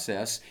that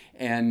process,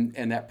 and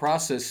that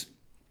process,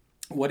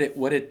 what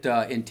it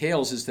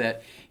entails is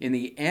that in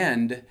the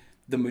end,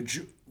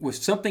 if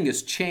something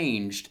is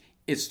changed,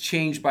 it's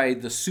changed by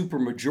the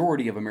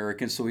supermajority of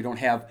Americans, so we don't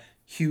have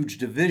huge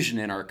division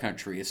in our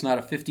country. It's not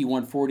a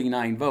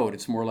 51-49 vote.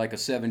 It's more like a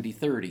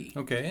 70-30.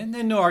 Okay, and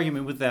then no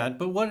argument with that.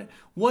 But what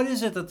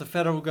is it that the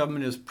federal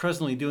government is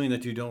presently doing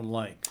that you don't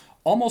like?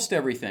 Almost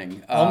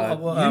everything.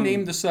 You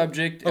name the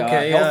subject.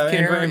 Okay,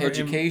 healthcare,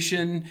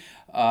 education,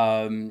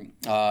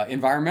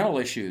 environmental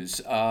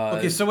issues.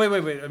 Okay, so wait.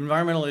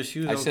 Environmental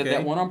issues. I said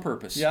that one on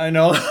purpose. Yeah, I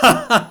know.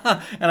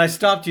 And I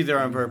stopped you there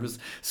on purpose.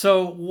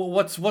 So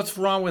what's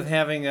wrong with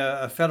having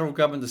a federal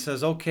government that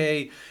says,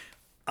 okay,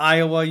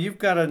 Iowa, you've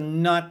got to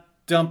not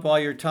dump all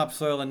your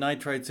topsoil and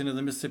nitrites into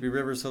the Mississippi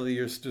River so that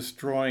you're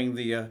destroying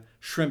the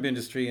shrimp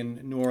industry in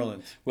New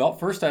Orleans? Well,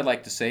 first I'd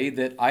like to say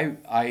that I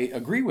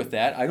agree with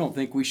that. I don't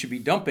think we should be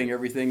dumping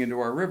everything into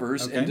our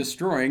rivers and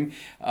destroying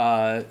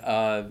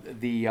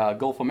the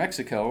Gulf of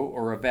Mexico,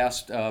 or a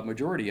vast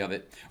majority of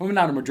it. Well,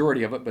 not a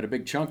majority of it, but a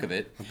big chunk of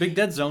it. A big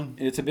dead zone.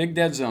 It's a big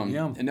dead zone.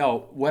 Yeah.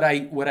 No, what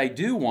I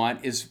do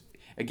want is,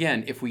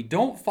 again, if we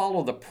don't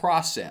follow the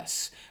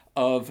process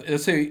of,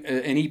 let's say,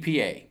 an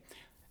EPA,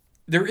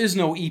 there is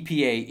no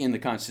EPA in the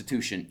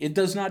Constitution. It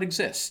does not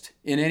exist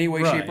in any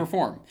way, shape, or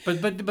form.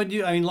 But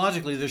you,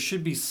 logically, there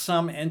should be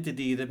some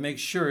entity that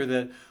makes sure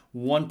that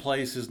one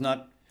place is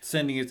not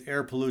sending its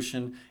air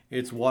pollution,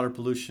 its water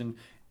pollution,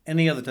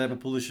 any other type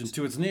of pollution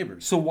to its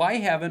neighbors. So why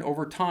haven't,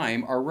 over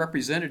time, our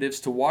representatives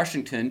to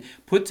Washington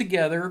put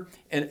together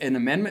an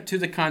amendment to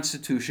the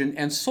Constitution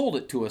and sold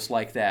it to us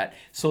like that,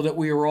 so that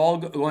we were all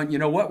going, you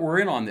know what, we're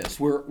in on this.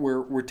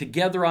 We're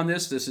together on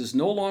this. This is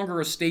no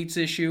longer a state's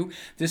issue.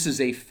 This is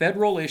a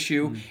federal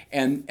issue,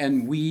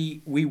 and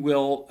we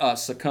will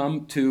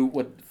succumb to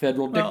what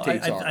federal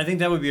dictates are. I think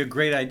that would be a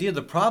great idea.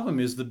 The problem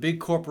is the big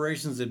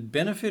corporations that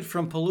benefit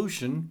from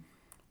pollution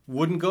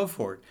wouldn't go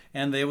for it,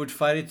 and they would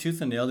fight it tooth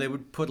and nail. They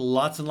would put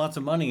lots and lots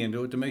of money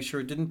into it to make sure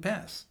it didn't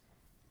pass.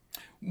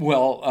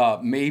 Well,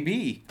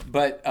 maybe,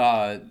 but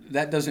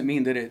that doesn't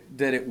mean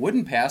that it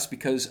wouldn't pass,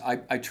 because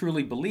I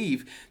truly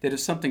believe that if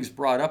something's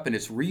brought up and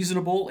it's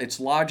reasonable, it's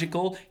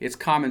logical, it's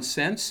common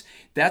sense,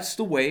 that's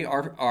the way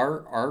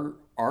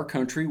our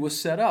country was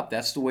set up.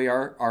 That's the way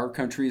our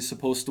country is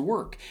supposed to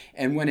work.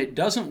 And when it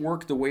doesn't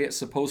work the way it's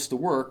supposed to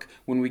work,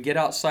 when we get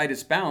outside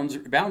its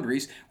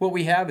boundaries, what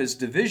we have is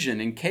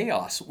division and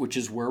chaos, which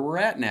is where we're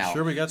at now.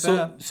 Sure, we got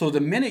that. So the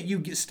minute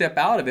you step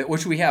out of it,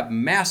 which we have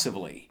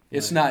massively,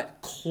 it's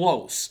not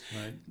close.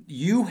 Right.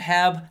 You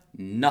have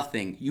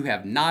nothing. You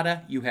have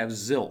nada. You have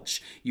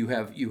zilch. You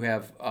have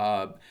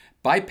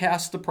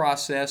bypassed the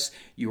process.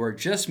 You are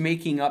just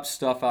making up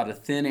stuff out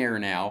of thin air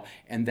now,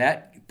 and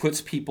that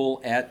puts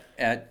people at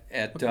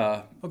each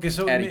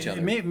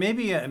other.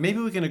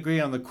 Maybe we can agree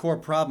on the core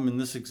problem in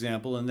this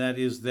example, and that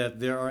is that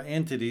there are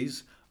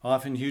entities,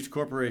 often huge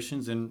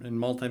corporations and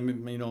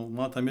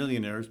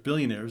multimillionaires,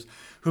 billionaires,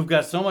 who've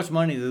got so much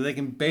money that they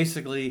can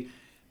basically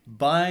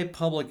buy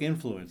public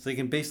influence. They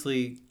can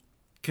basically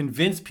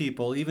convince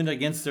people, even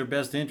against their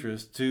best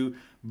interest, to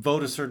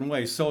vote a certain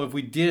way. So if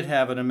we did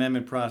have an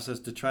amendment process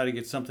to try to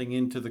get something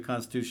into the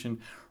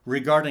Constitution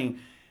regarding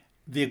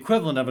the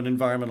equivalent of an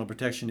environmental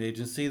protection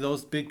agency,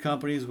 those big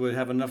companies would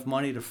have enough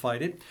money to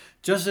fight it,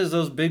 just as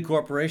those big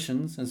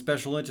corporations and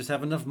special interests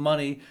have enough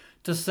money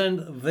to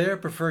send their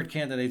preferred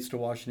candidates to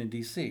Washington,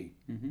 D.C.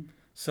 Mm-hmm.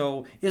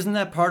 So isn't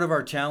that part of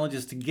our challenge,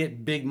 is to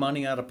get big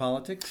money out of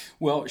politics?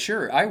 Well,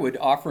 sure. I would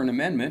offer an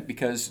amendment,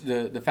 because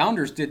the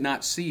founders did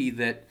not see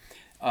that,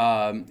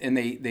 and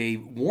they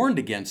warned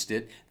against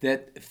it,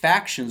 that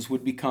factions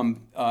would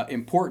become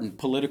important,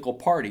 political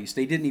parties.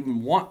 They didn't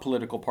even want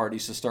political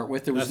parties to start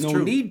with. There was no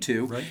need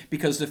to, right?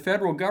 Because the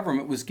federal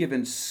government was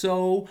given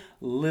so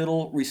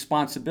little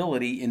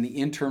responsibility in the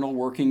internal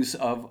workings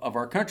of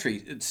our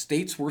country.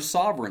 States were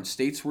sovereign.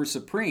 States were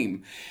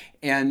supreme.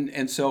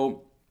 And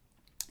so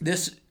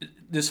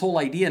this whole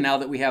idea now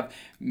that we have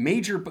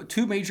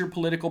two major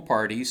political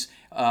parties,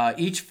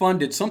 each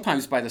funded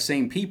sometimes by the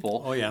same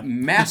people,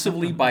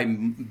 massively by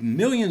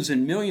millions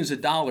and millions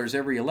of dollars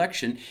every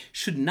election,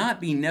 should not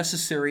be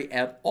necessary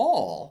at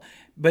all.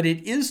 But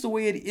it is the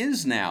way it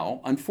is now,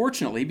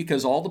 unfortunately,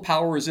 because all the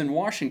power is in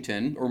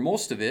Washington, or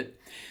most of it.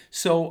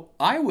 So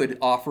I would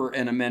offer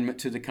an amendment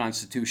to the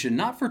Constitution,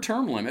 not for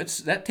term limits.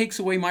 That takes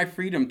away my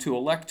freedom to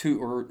elect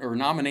or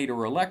nominate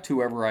or elect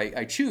whoever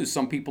I choose.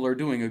 Some people are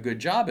doing a good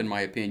job, in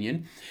my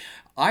opinion.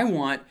 I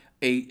want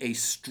a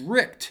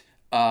strict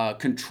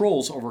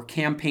controls over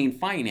campaign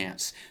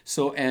finance,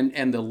 so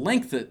and the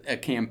length that a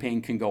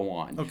campaign can go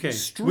on. Okay,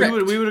 strict.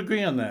 We would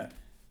agree on that.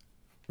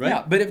 Right?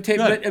 Yeah, but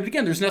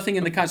again, there's nothing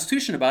in the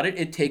Constitution about it.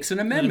 It takes an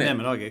amendment. An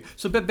amendment, okay.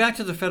 So back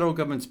to the federal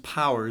government's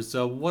powers.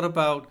 What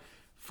about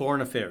foreign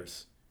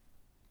affairs?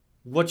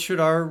 What should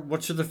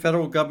the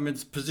federal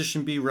government's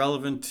position be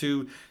relevant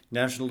to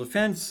national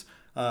defense,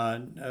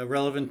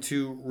 relevant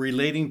to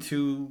relating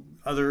to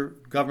other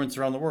governments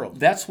around the world?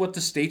 That's what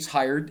the states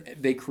hired.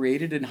 They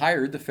created and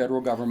hired the federal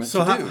government to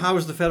do. So how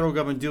is the federal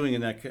government doing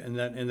in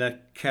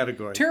that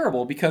category?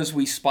 Terrible, because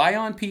we spy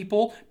on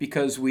people,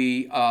 because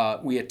we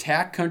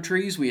attack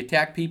countries, we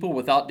attack people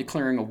without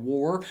declaring a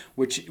war,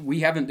 which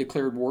we haven't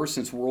declared war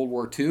since World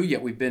War II.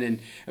 Yet we've been in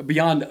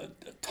beyond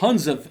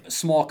tons of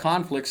small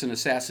conflicts and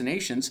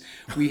assassinations.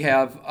 We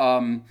have.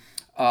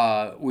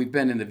 We've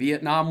been in the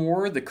Vietnam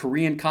War, the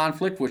Korean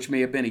conflict, which may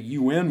have been a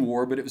UN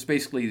war, but it was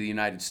basically the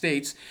United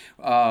States.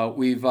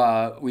 We've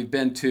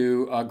been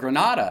to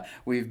Grenada.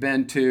 We've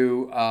been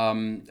to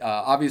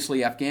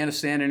obviously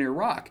Afghanistan and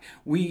Iraq.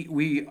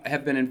 We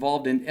have been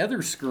involved in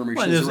other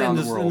skirmishes around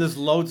the world. And there's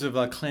loads of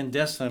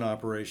clandestine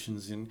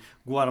operations in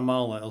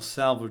Guatemala, El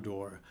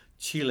Salvador,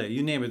 Chile,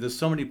 you name it. There's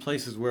so many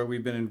places where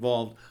we've been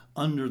involved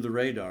under the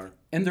radar.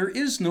 And there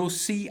is no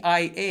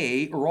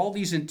CIA or all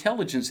these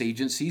intelligence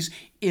agencies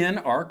in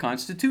our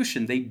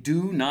Constitution. They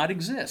do not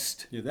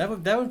exist. Yeah,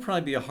 that would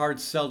probably be a hard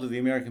sell to the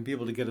American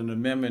people to get an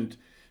amendment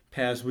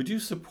passed. Would you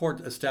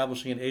support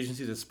establishing an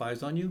agency that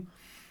spies on you?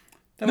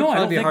 No, I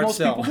don't think most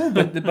people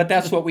would, but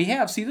that's what we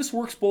have. See, this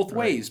works both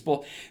ways.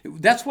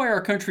 That's why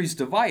our country's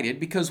divided,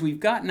 because we've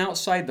gotten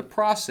outside the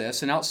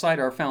process and outside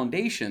our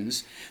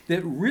foundations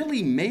that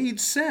really made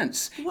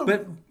sense.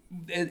 But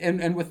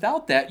And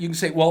without that, you can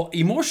say, well,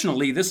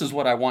 emotionally, this is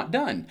what I want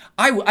done.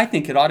 I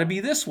think it ought to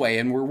be this way,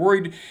 and we're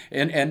worried.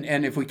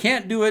 And if we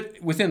can't do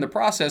it within the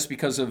process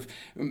because of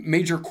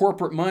major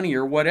corporate money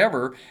or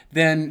whatever,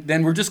 then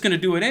we're just going to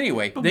do it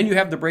anyway. Then you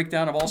have the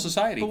breakdown of all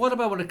society. But what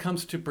about when it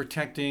comes to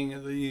protecting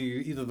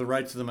either the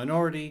rights of the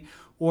minority,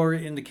 or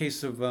in the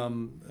case of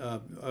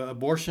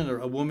abortion, or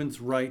a woman's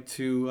right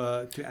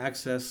to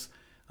access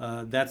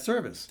that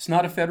service? It's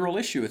not a federal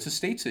issue. It's a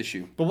state's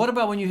issue. But what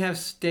about when you have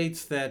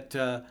states that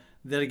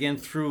again,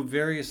 through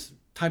various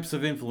types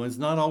of influence,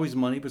 not always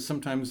money, but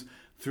sometimes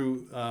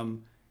through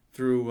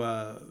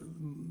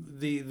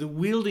the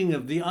wielding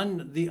of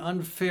the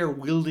unfair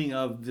wielding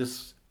of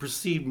this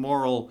perceived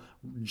moral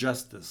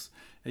justice.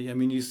 I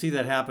mean, you see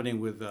that happening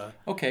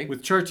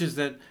with churches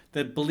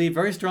that believe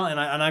very strongly,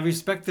 and I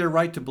respect their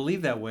right to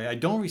believe that way. I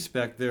don't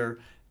respect their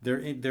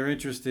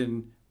interest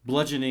in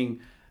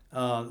bludgeoning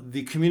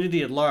the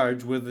community at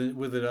large with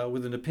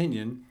an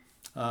opinion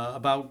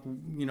about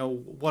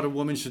what a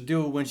woman should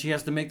do when she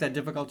has to make that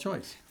difficult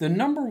choice. The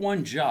number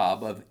one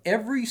job of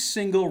every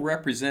single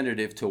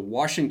representative to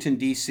Washington,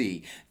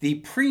 D.C., the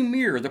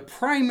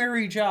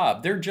primary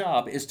job, their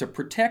job is to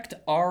protect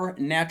our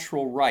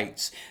natural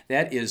rights.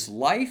 That is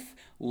life,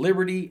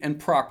 liberty, and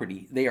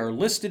property. They are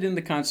listed in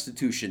the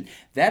Constitution.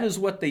 That is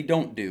what they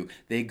don't do.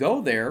 They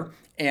go there,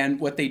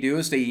 and what they do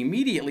is they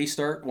immediately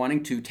start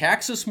wanting to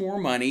tax us more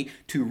money,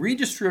 to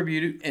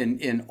redistribute it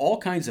in all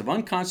kinds of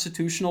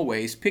unconstitutional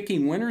ways,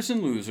 picking winners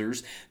and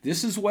losers.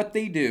 This is what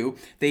they do.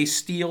 They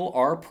steal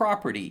our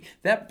property.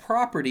 That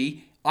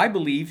property, I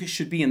believe,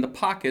 should be in the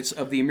pockets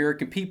of the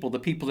American people, the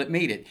people that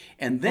made it.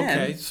 And then...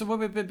 Okay, so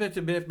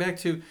back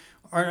to,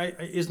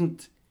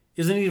 isn't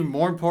it even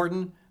more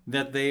important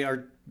that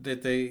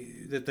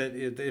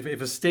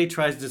if a state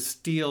tries to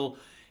steal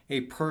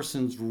a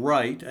person's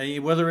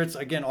right, whether it's,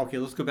 again, okay,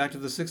 let's go back to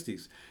the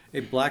 60s, a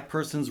black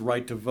person's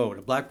right to vote,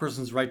 a black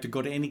person's right to go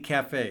to any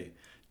cafe,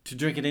 to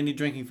drink at any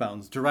drinking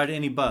fountains, to ride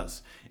any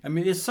bus. I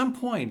mean, at some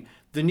point,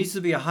 there needs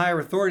to be a higher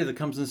authority that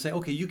comes and say,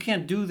 okay, you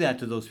can't do that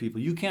to those people.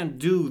 You can't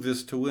do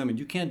this to women.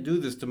 You can't do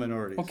this to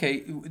minorities.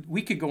 Okay,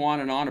 we could go on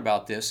and on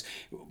about this.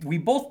 We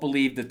both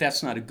believe that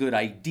that's not a good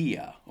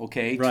idea,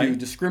 okay, right, to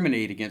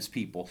discriminate against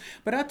people.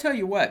 But I'll tell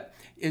you what,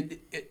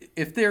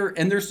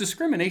 there's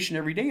discrimination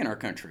every day in our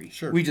country.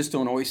 Sure. We just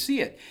don't always see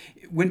it.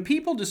 When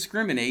people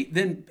discriminate,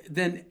 then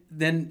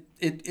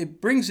it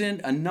brings in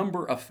a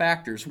number of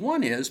factors.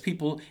 One is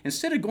people,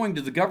 instead of going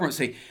to the government,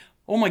 say,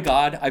 oh my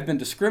God, I've been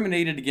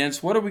discriminated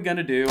against. What are we going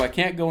to do? I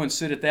can't go and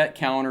sit at that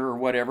counter or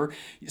whatever.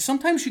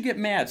 Sometimes you get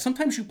mad.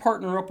 Sometimes you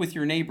partner up with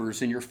your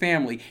neighbors and your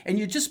family and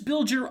you just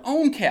build your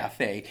own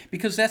cafe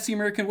because that's the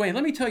American way.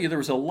 Let me tell you, there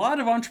was a lot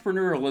of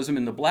entrepreneurialism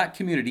in the black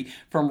community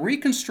from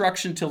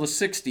Reconstruction till the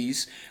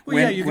 60s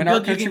when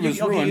our country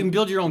was ruined. You can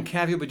build your own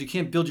cafe, but you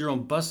can't build your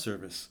own bus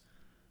service.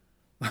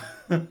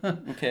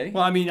 Okay.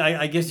 Well, I mean,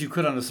 I guess you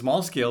could on a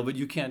small scale, but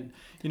you can't.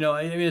 I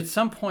mean, at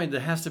some point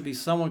there has to be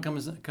someone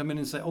come in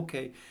and say,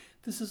 okay,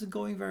 this isn't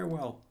going very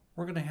well.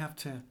 We're gonna have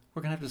to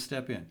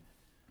step in.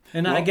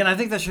 And again, I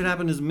think that should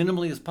happen as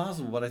minimally as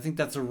possible, but I think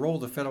that's a role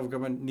the federal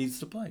government needs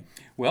to play.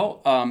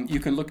 Well, you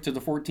can look to the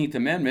 14th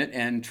Amendment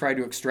and try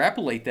to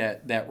extrapolate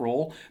that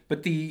role,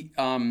 but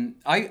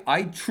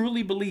I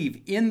truly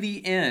believe in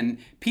the end,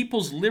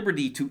 people's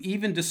liberty to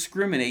even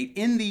discriminate,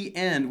 in the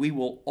end, we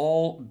will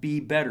all be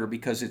better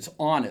because it's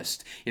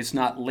honest. It's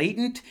not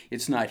latent,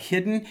 it's not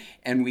hidden,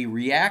 and we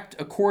react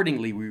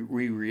accordingly.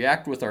 We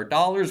react with our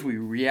dollars, we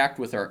react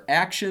with our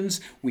actions,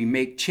 we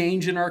make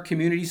change in our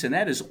communities, and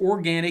that is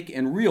organic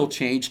and real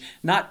change,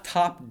 not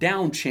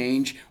top-down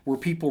change where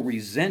people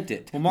resent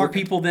it, well, Mark, where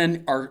people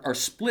then are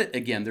split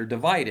again, they're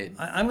divided.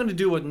 I'm going to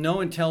do what no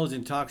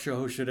intelligent talk show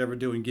host should ever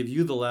do and give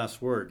you the last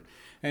word.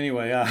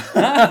 Anyway,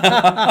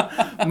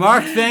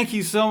 Mark, thank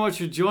you so much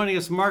for joining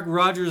us. Mark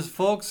Rogers,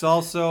 folks,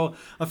 also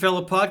a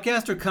fellow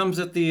podcaster, comes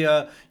at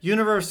the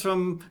universe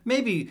from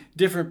maybe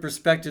different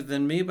perspective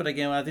than me, but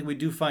again, I think we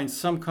do find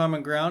some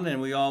common ground, and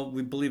we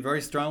believe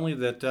very strongly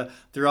that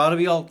there ought to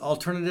be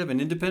alternative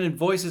and independent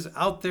voices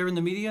out there in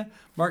the media.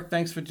 Mark,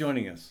 thanks for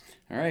joining us.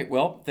 All right,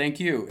 well, thank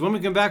you. When we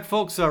come back,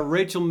 folks,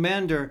 Rachel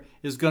Mander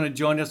is going to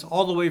join us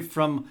all the way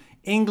from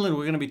England.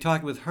 We're going to be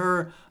talking with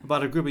her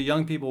about a group of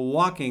young people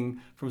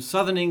walking from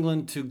southern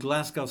England to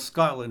Glasgow,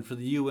 Scotland for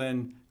the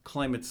UN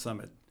Climate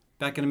Summit.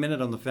 Back in a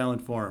minute on the Fallon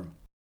Forum.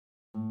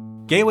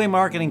 Gateway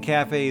Market and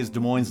Cafe is Des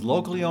Moines'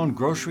 locally owned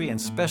grocery and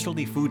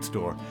specialty food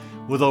store.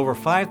 With over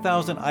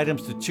 5,000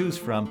 items to choose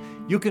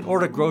from, you can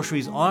order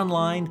groceries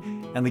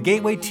online, and the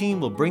Gateway team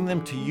will bring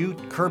them to you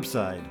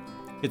curbside.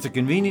 It's a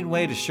convenient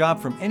way to shop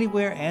from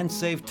anywhere and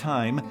save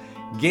time.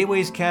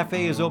 Gateway's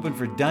Cafe is open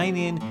for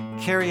dine-in,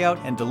 carry-out,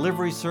 and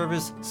delivery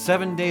service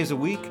 7 days a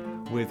week,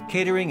 with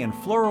catering and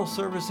floral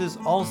services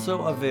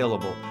also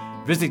available.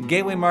 Visit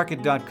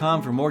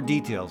gatewaymarket.com for more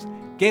details.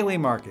 Gateway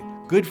Market,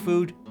 good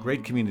food,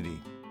 great community.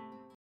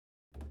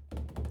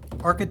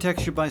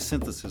 Architecture by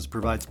Synthesis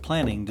provides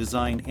planning,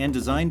 design, and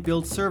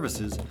design-build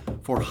services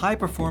for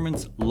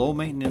high-performance,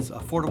 low-maintenance,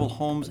 affordable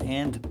homes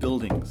and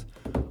buildings.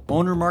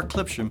 Owner Mark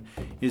Clipsham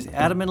is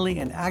adamantly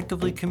and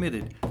actively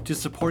committed to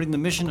supporting the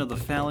mission of the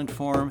Fallon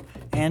Forum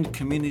and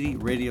community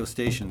radio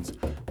stations.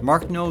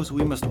 Mark knows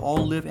we must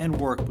all live and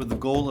work with the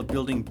goal of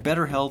building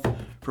better health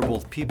for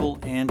both people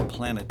and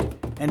planet,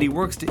 and he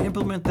works to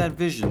implement that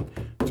vision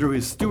through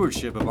his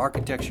stewardship of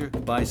Architecture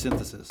by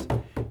Synthesis.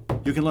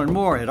 You can learn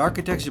more at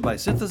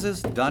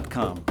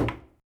architecturebysynthesis.com.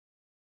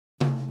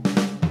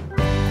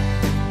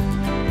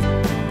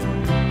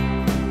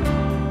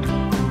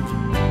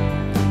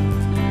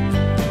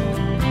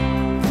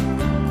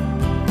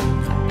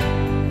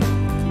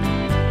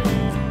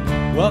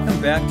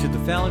 Welcome back to the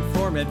Fallon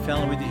Forum. Ed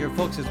Fallon with you here,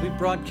 folks, as we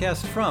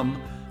broadcast from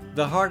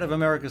the heart of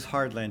America's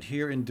heartland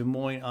here in Des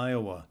Moines,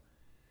 Iowa.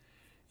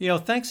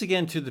 Thanks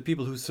again to the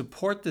people who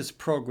support this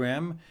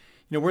program.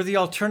 We're the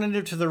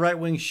alternative to the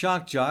right-wing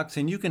shock jocks,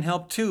 and you can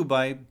help too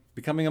by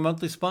becoming a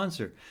monthly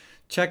sponsor.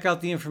 Check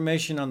out the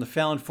information on the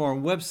Fallon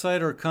Forum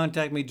website or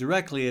contact me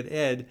directly at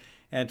ed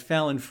at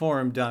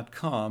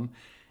fallonforum.com.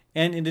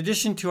 And in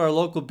addition to our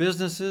local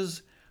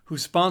businesses who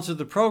sponsor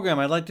the program,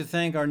 I'd like to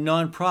thank our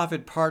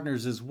nonprofit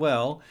partners as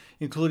well,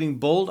 including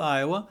Bold,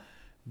 Iowa,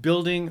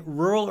 building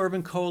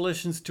rural-urban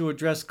coalitions to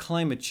address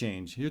climate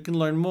change. You can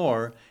learn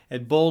more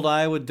at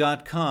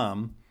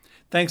boldiowa.com.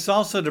 Thanks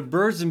also to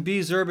Birds and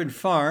Bees Urban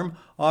Farm,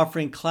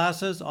 offering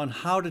classes on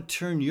how to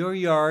turn your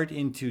yard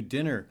into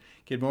dinner.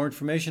 Get more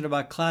information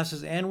about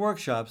classes and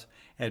workshops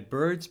at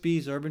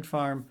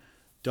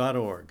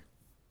birdsbeesurbanfarm.org.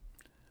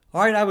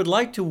 All right, I would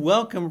like to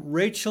welcome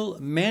Rachel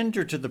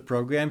Mander to the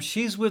program.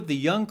 She's with the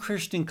Young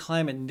Christian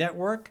Climate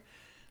Network.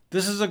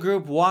 This is a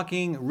group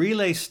walking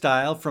relay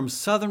style from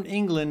southern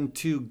England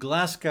to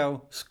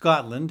Glasgow,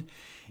 Scotland,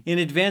 in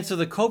advance of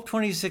the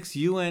COP26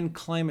 UN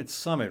Climate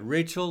Summit.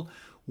 Rachel,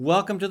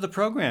 welcome to the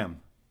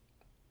program.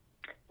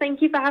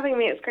 Thank you for having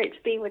me. It's great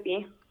to be with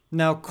you.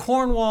 Now,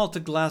 Cornwall to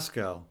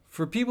Glasgow.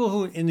 For people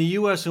who in the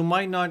U.S. who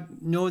might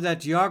not know that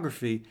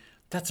geography,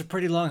 that's a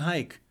pretty long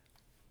hike.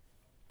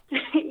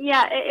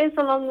 Yeah, it is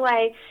a long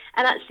way.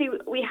 And actually,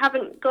 we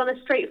haven't gone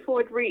a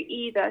straightforward route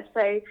either.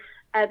 So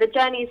the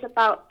journey is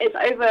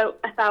over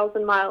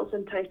 1,000 miles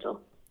in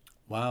total.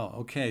 Wow.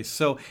 Okay.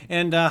 So,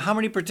 and how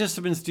many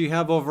participants do you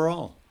have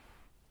overall?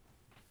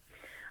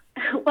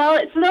 Well,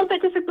 it's a little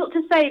bit difficult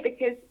to say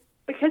because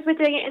we're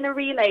doing it in a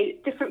relay.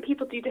 Different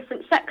people do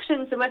different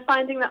sections, and we're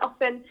finding that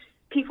often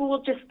people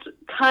will just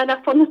turn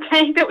up on the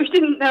day that we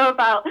didn't know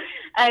about.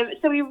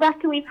 So we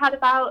reckon we've had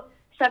about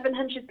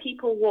 700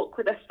 people walk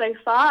with us so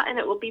far, and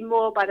it will be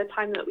more by the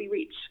time that we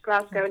reach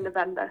Glasgow in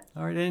November.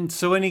 All right. And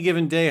so any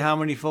given day, how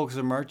many folks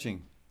are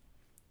marching?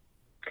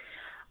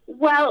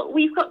 Well,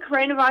 we've got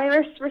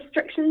coronavirus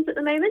restrictions at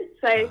the moment,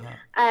 so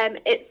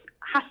it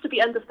has to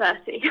be under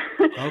 30.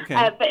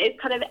 Okay. But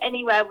it's kind of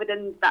anywhere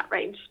within that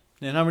range.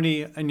 And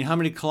how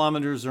many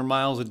kilometers or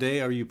miles a day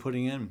are you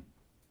putting in?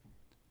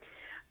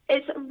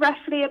 It's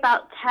roughly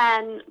about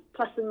 10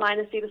 plus and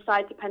minus either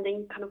side,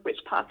 depending kind of which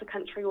part of the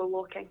country we're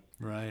walking.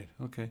 Right.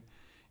 Okay.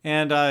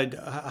 And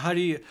how do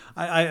you?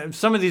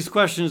 Some of these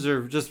questions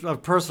are just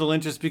of personal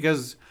interest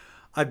because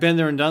I've been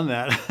there and done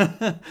that.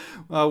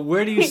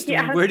 Where do you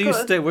Yeah, where do you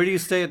stay? Where do you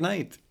stay at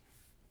night?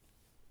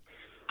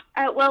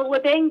 Well,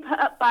 we're being put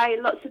up by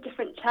lots of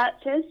different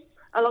churches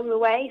along the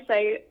way,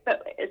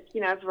 but it's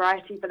a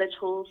variety of village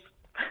halls,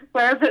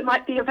 wherever it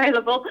might be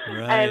available,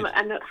 Right.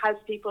 And it has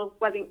people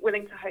willing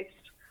to host.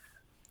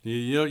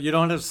 You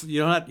don't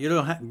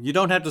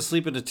have to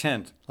sleep in a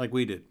tent like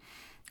we did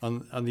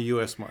on the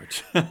U.S.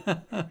 March.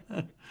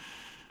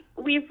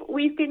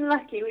 We've been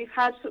lucky. We've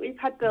had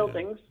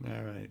buildings. Yeah.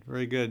 All right,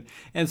 very good.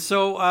 And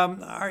so,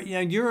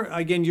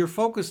 you're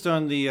focused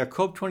on the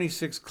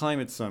COP26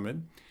 Climate Summit.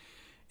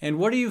 And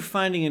what are you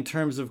finding in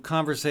terms of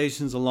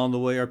conversations along the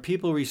way? Are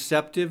people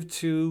receptive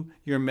to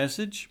your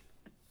message?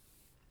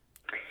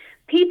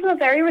 People are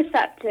very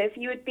receptive.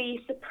 You would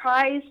be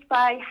surprised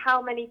by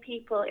how many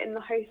people in the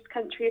host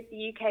country of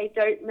the UK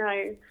don't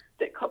know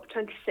that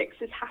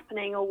COP26 is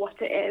happening or what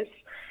it is.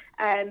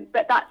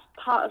 But that's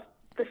part of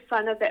the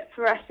fun of it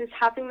for us, is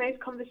having those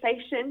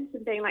conversations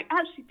and being like,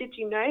 actually, did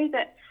you know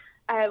that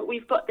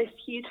we've got this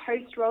huge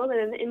host role in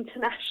an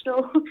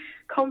international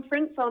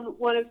conference on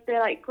one of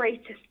the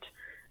greatest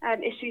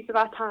issues of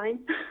our time?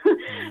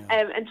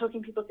 And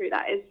talking people through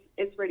that is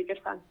really good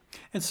fun.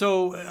 And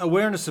so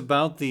awareness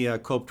about the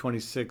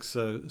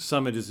COP26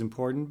 summit is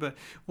important, but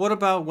what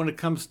about when it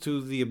comes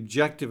to the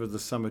objective of the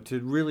summit, to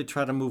really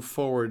try to move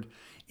forward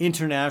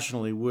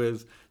internationally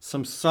with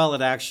some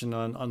solid action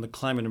on the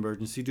climate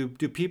emergency? Do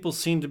people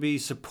seem to be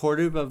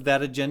supportive of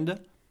that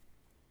agenda?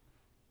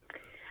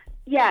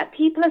 Yeah,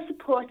 people are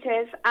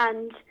supportive,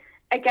 and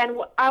again,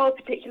 our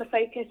particular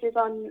focus is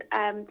on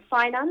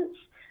finance,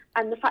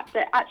 and the fact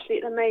that actually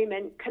at the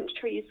moment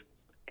countries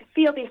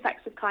feel the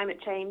effects of climate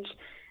change.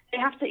 They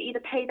have to either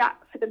pay that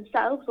for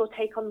themselves or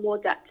take on more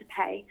debt to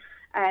pay.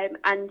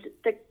 And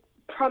the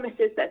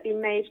promises that have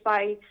been made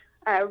by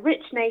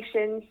rich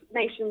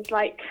nations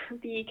like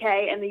the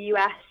UK and the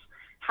US,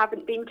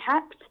 haven't been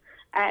kept.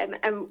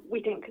 And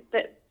we think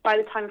that by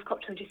the time of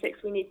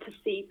COP26, we need to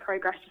see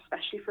progress,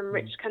 especially from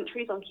rich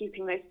countries, on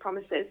keeping those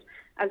promises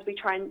as we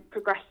try and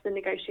progress the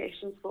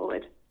negotiations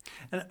forward.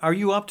 And are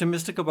you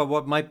optimistic about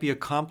what might be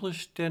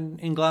accomplished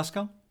in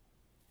Glasgow?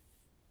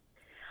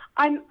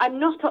 I'm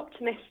not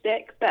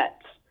optimistic, but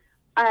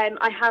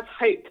I have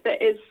hope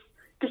that is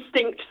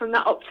distinct from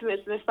that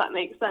optimism, if that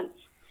makes sense.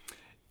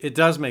 It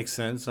does make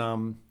sense.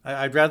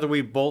 I'd rather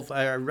we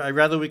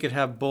could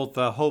have both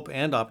hope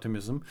and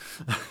optimism.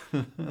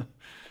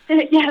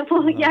 Yeah,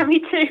 well, yeah, me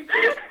too.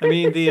 I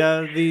mean,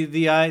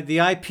 the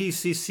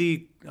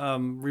IPCC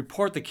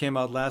report that came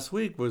out last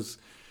week was,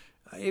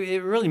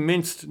 it really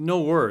minced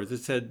no words. It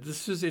said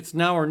it's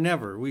now or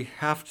never. We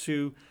have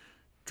to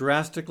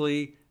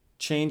drastically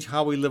change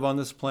how we live on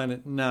this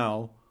planet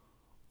now,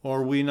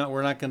 or we're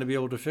not going to be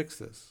able to fix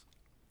this.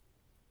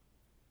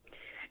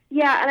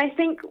 Yeah, and I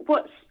think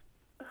what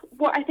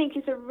I think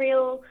is a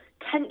real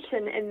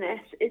tension in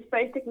this is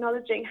both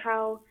acknowledging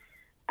how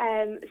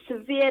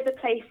severe the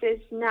place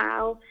is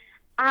now,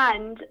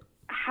 and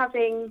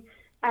having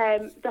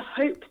the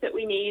hope that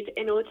we need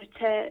in order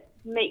to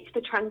make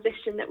the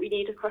transition that we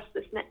need across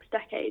this next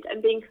decade,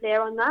 and being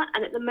clear on that.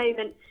 And at the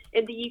moment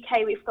in the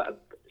UK, we've got a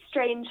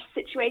strange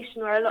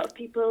situation where a lot of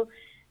people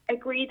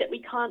agree that we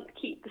can't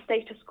keep the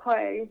status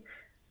quo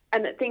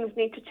and that things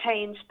need to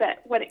change,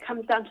 but when it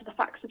comes down to the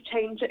facts of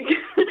changing,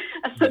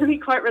 are suddenly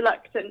quite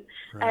reluctant.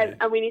 Right.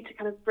 And we need to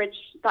kind of bridge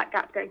that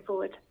gap going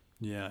forward.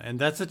 Yeah, and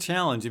that's a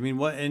challenge. I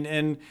mean,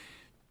 and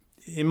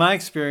in my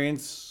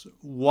experience,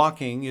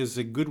 walking is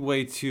a good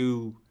way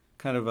to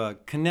kind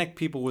of connect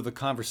people with a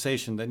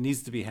conversation that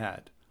needs to be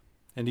had.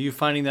 And are you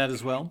finding that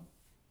as well?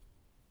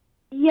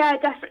 Yeah,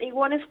 definitely.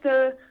 One of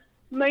the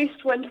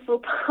most wonderful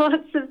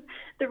parts of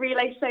the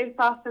relay so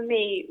far for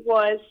me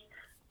was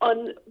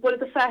on one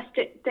of the first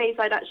days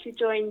I'd actually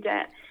joined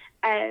it.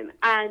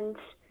 And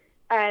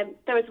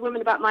there was a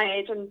woman about my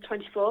age, I'm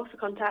 24 for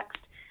context,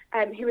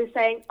 who was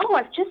saying, "Oh,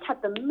 I've just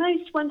had the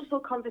most wonderful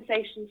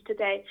conversations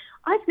today.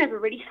 I've never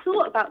really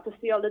thought about the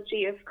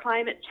theology of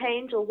climate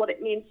change or what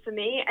it means for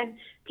me." And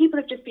people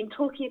have just been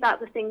talking about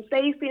the things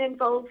they've been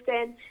involved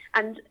in.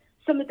 And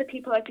some of the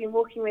people I've been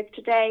walking with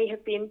today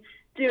have been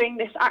doing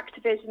this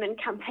activism and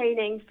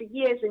campaigning for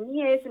years and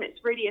years, and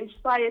it's really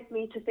inspired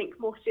me to think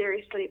more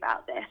seriously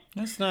about this.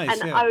 That's nice.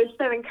 And yeah. I was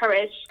so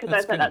encouraged because I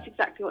was like, good. that's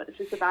exactly what this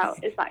is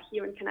about, is that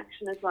human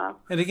connection as well.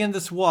 And again,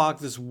 this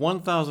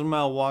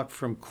 1,000-mile walk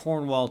from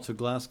Cornwall to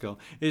Glasgow,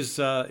 is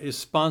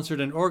sponsored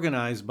and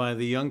organized by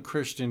the Young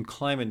Christian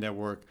Climate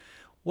Network.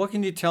 What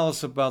can you tell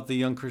us about the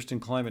Young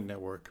Christian Climate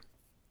Network?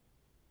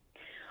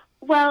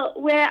 Well,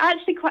 we're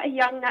actually quite a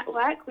young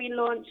network. We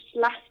launched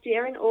last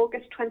year in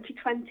August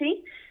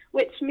 2020,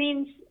 which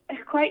means a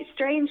quite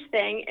strange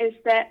thing is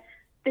that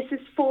this is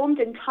formed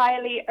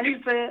entirely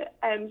over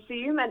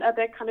Zoom and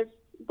other kind of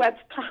web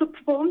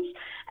platforms.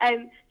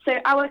 So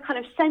our kind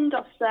of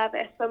send-off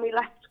service, when we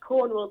left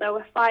Cornwall, there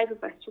were 5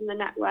 of us from the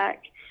network,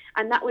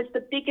 and that was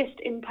the biggest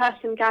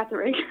in-person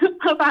gathering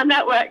of our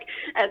network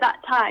at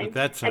that time. At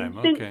that time, and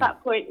okay. since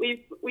that point,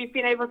 we've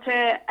been able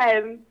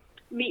to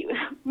meet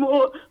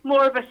more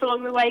of us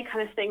along the way,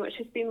 kind of thing, which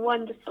has been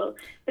wonderful.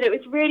 But it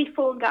was really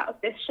formed out of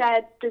this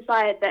shared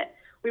desire that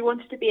we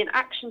wanted to be an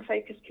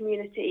action-focused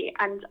community,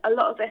 and a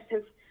lot of us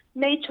have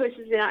made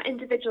choices in our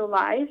individual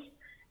lives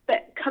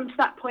that come to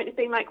that point of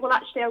being like, well,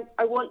 actually,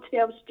 I want to be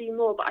able to do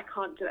more, but I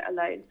can't do it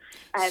alone.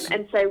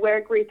 And so we're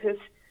a group of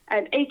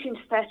 18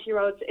 to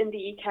 30-year-olds in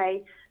the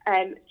UK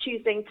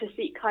choosing to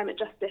seek climate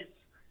justice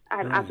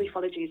as we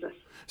follow Jesus.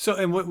 So,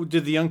 and what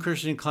did the Young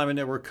Christian Climate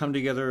Network come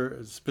together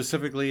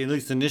specifically, at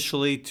least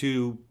initially,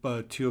 to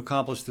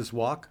accomplish this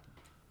walk?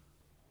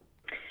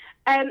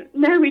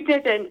 No, we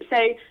didn't.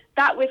 So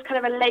that was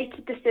kind of a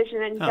later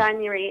decision in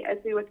January as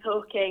we were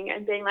talking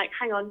and being like,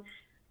 hang on,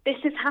 this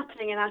is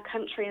happening in our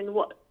country, and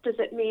what does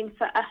it mean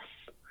for us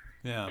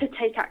to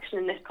take action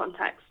in this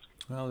context?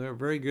 Well, they're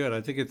very good.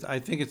 I think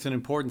it's an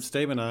important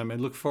statement. I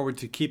look forward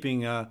to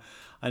keeping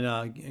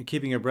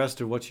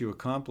abreast of what you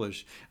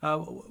accomplish.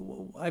 I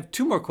have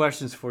 2 more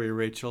questions for you,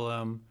 Rachel.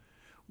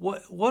 How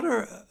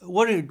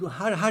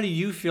do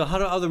you feel? How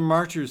do other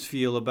marchers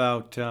feel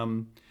about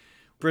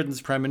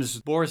Britain's Prime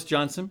Minister Boris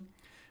Johnson?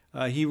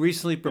 He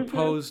recently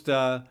proposed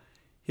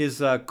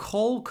his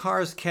Coal,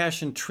 Cars,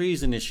 Cash and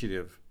Trees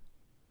initiative,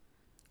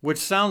 which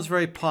sounds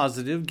very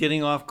positive,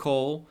 getting off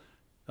coal,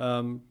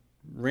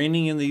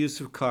 reining in the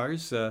use of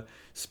cars,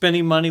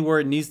 spending money where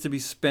it needs to be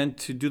spent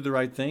to do the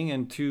right thing,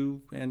 and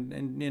to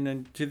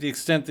the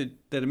extent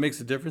that it makes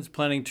a difference,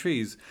 planting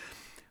trees.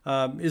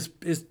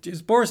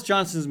 Is Boris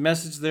Johnson's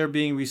message there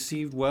being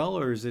received well,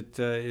 or is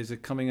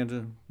it coming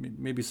under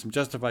maybe some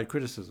justified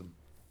criticism?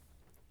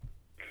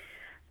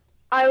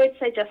 I would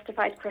say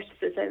justified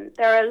criticism.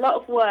 There are a lot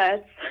of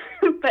words,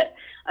 but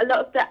a lot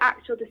of the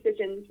actual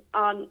decisions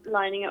aren't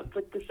lining up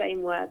with the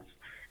same words.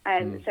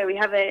 So we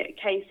have a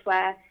case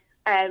where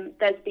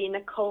there's been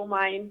a coal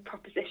mine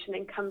proposition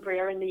in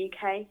Cumbria in the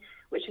UK,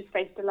 which has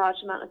faced a large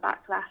amount of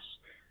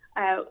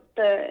backlash.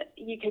 The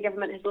UK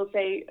government has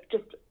also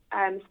just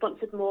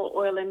sponsored more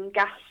oil and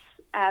gas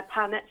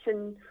permits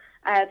in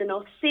the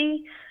North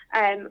Sea.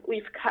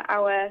 We've cut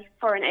our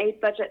foreign aid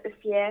budget this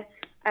year.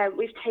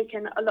 We've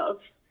taken a lot of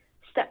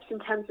steps in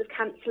terms of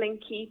cancelling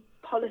key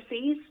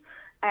policies,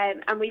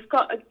 and we've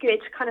got a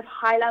good kind of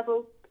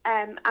high-level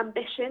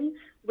ambition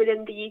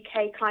within the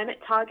UK climate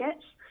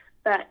targets,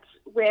 but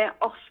we're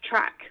off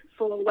track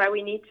for where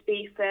we need to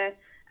be for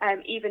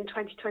even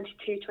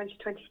 2022,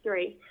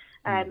 2023,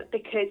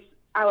 because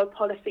our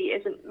policy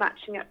isn't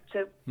matching up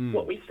to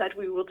what we've said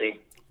we will do.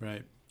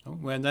 Right.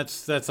 Oh, and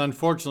that's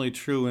unfortunately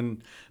true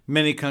in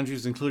many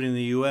countries, including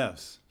the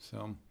U.S.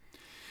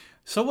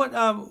 So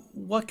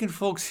what can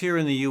folks here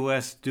in the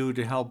U.S. do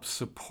to help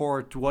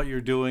support what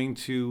you're doing,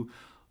 to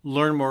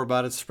learn more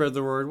about it, spread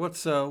the word? What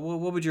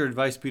would your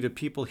advice be to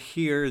people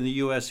here in the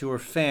U.S. who are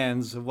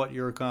fans of what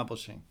you're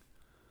accomplishing?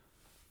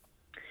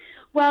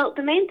 Well,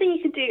 the main thing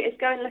you can do is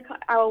go and look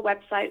at our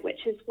website,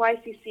 which is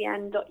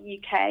yccn.uk.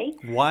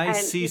 YCCN. You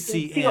can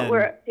see what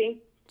we're up to.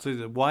 So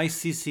the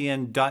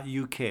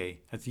yccn.uk.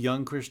 That's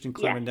Young Christian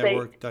Climate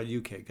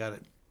Network.uk. Got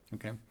it.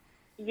 Okay.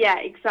 Yeah,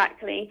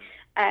 exactly.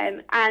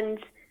 And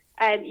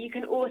you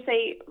can also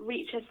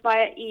reach us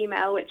via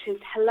email, which is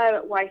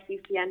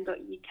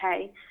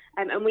hello@yccn.uk,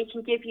 and we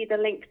can give you the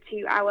link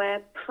to our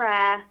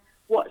prayer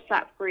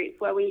WhatsApp group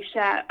where we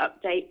share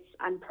updates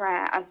and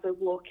prayer as we're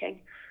walking,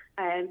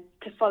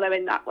 to follow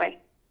in that way.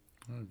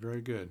 Oh,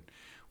 very good.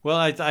 Well,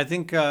 I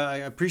think I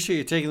appreciate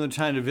you taking the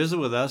time to visit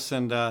with us,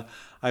 and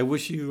I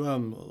wish you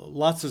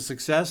lots of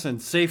success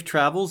and safe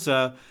travels.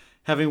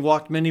 Having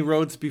walked many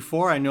roads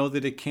before, I know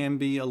that it can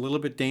be a little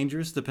bit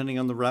dangerous depending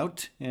on the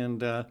route,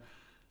 and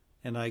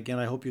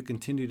I hope you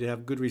continue to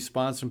have good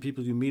response from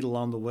people you meet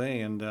along the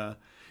way. And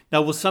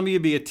now, will some of you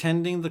be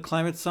attending the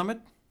Climate Summit?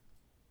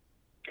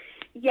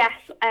 Yes,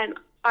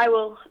 I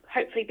will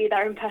hopefully be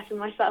there in person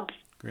myself.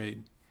 Great.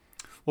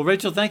 Well,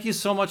 Rachel, thank you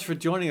so much for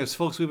joining us,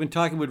 folks. We've been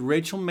talking with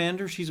Rachel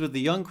Mander. She's with the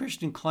Young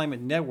Christian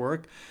Climate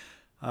Network.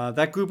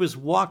 That group is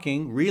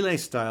walking relay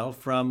style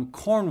from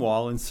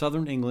Cornwall in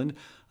southern England,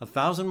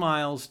 1,000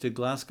 miles to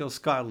Glasgow,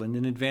 Scotland,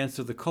 in advance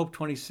of the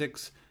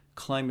COP26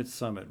 Climate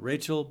Summit.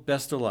 Rachel,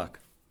 best of luck.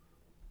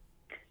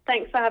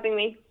 Thanks for having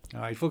me.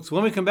 All right, folks,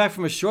 when we come back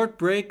from a short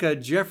break,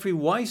 Jeffrey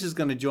Weiss is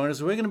going to join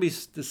us. We're going to be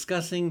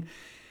discussing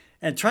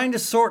and trying to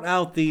sort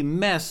out the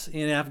mess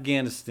in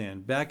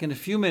Afghanistan. Back in a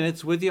few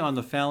minutes with you on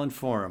the Fallon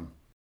Forum.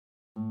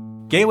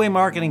 Gateway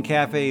Market and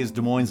Cafe is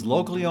Des Moines'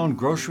 locally owned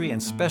grocery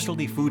and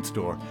specialty food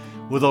store.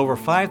 With over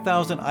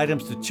 5,000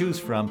 items to choose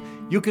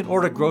from, you can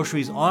order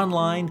groceries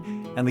online,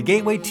 and the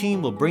Gateway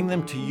team will bring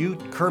them to you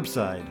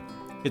curbside.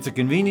 It's a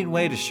convenient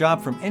way to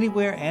shop from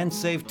anywhere and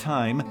save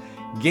time.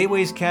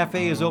 Gateway's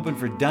Cafe is open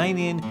for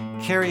dine-in,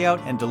 carry-out,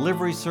 and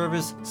delivery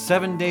service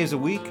 7 days a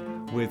week,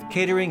 with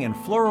catering and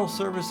floral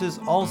services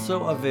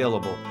also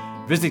available.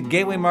 Visit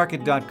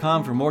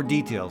gatewaymarket.com for more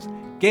details.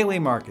 Gateway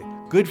Market,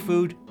 good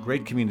food,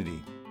 great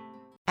community.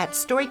 At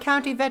Story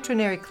County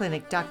Veterinary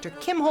Clinic, Dr.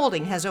 Kim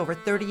Holding has over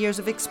 30 years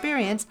of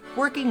experience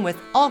working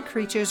with all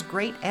creatures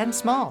great and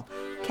small.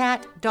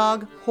 Cat,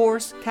 dog,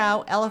 horse,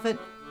 cow, elephant.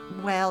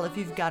 Well, if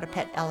you've got a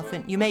pet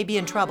elephant, you may be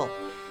in trouble.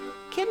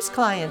 Kim's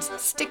clients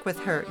stick with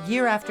her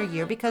year after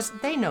year because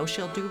they know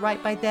she'll do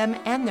right by them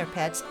and their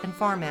pets and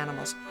farm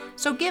animals.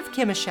 So give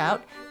Kim a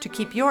shout to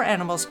keep your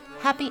animals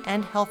happy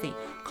and healthy.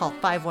 Call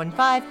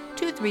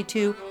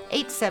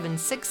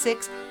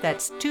 515-232-8766.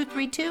 That's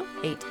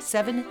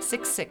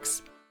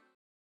 232-8766.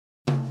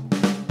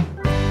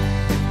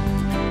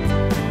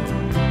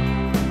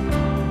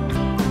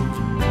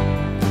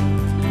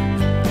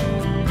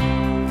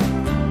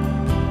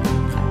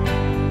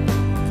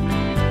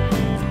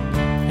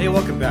 Hey,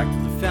 welcome back to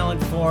the Fallon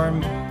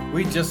Forum.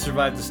 We just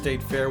survived the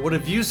State Fair. What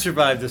have you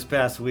survived this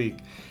past week?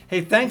 Hey,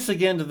 thanks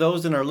again to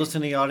those in our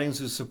listening audience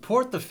who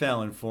support the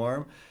Fallon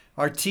Forum.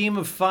 Our team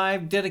of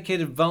 5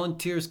 dedicated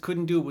volunteers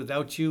couldn't do it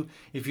without you.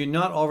 If you're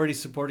not already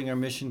supporting our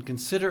mission,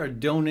 consider a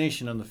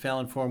donation on the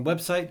Fallon Forum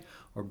website,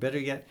 or better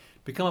yet,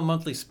 become a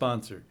monthly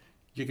sponsor.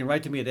 You can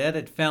write to me at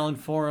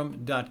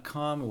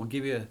ed@fallonforum.com, and we'll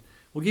give you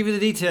the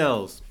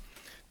details.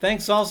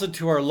 Thanks also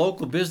to our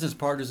local business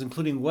partners,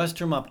 including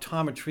Western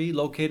Optometry,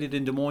 located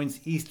in Des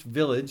Moines East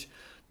Village.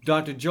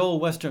 Dr.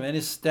 Joel Westrom and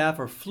his staff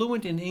are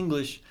fluent in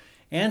English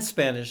and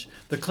Spanish.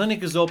 The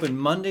clinic is open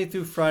Monday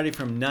through Friday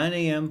from 9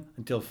 a.m.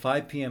 until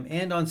 5 p.m.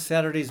 and on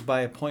Saturdays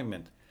by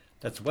appointment.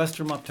 That's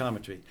Western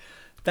Optometry.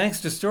 Thanks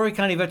to Story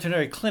County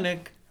Veterinary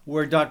Clinic,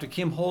 where Dr.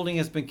 Kim Holding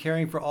has been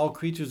caring for all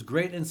creatures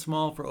great and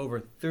small for over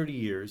 30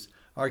 years.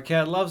 Our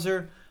cat loves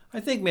her. I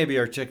think maybe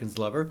our chickens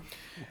love her.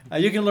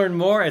 You can learn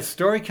more at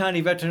Story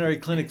County Veterinary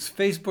Clinic's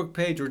Facebook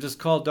page, or just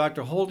call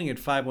Dr. Holding at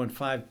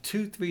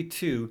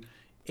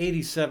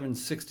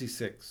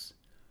 515-232-8766.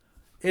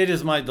 It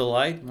is my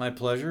delight, my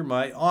pleasure,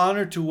 my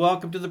honor to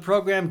welcome to the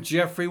program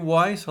Jeffrey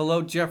Weiss.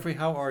 Hello, Jeffrey.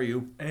 How are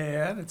you?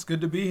 And it's good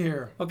to be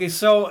here. Okay,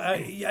 so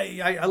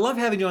I love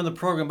having you on the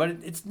program, but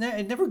it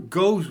never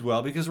goes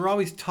well because we're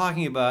always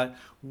talking about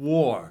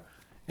war,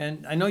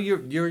 and I know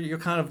you're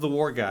kind of the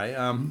war guy.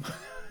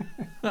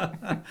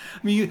 I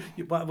mean,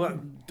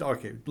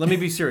 okay, let me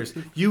be serious.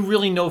 You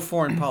really know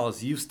foreign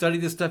policy. You've studied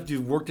this stuff.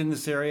 You've worked in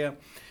this area.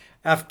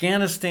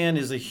 Afghanistan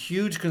is a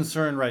huge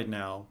concern right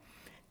now,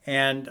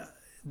 and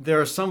there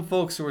are some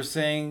folks who are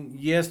saying,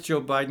 yes,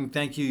 Joe Biden,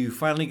 thank you. You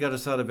finally got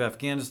us out of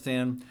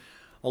Afghanistan.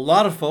 A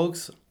lot of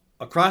folks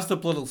across the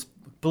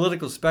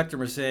political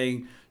spectrum are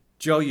saying,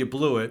 Joe, you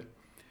blew it.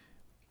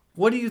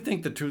 What do you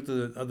think the truth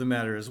of the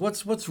matter is?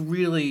 What's the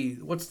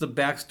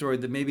backstory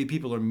that maybe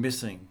people are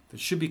missing that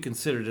should be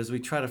considered as we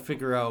try to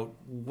figure out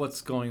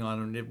what's going on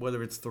and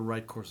whether it's the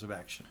right course of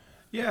action?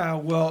 Yeah,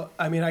 well,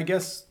 I mean, I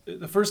guess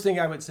the first thing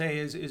I would say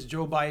is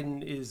Joe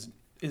Biden is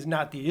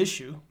not the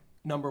issue,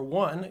 number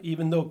one,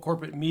 even though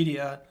corporate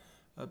media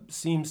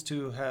seems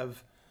to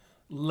have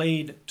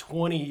laid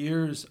 20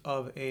 years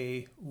of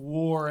a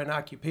war and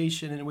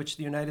occupation in which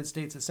the United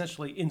States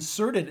essentially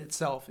inserted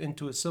itself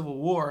into a civil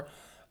war,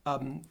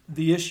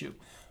 the issue.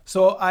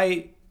 So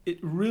it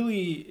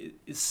really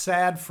is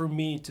sad for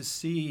me to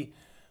see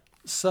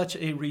such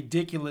a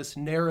ridiculous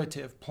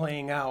narrative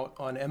playing out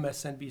on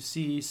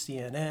MSNBC,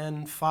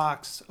 CNN,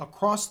 Fox,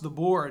 across the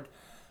board,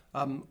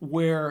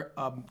 where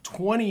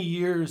 20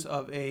 years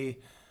of a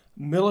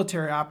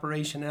military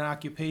operation and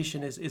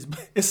occupation is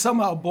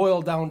somehow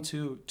boiled down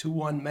to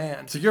one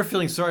man. So you're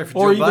feeling sorry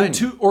for Joe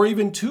Biden? Or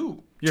even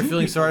two. You're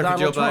feeling sorry for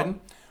Joe Biden?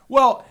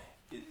 Well,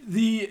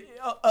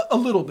 a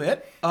little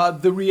bit.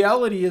 The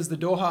reality is the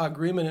Doha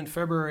Agreement in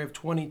February of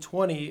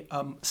 2020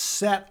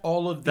 set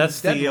all of these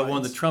That's deadlines. the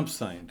one that Trump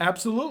signed.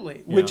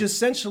 Absolutely. Yeah. Which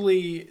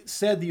essentially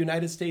said the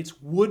United States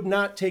would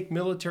not take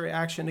military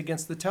action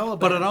against the Taliban.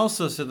 But it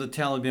also said the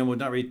Taliban would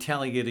not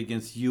retaliate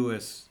against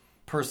U.S.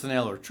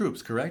 personnel or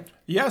troops, correct?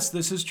 Yes,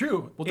 this is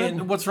true. Well,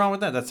 then what's wrong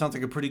with that? That sounds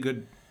like a pretty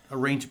good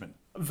arrangement.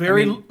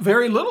 Very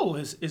little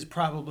is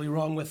probably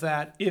wrong with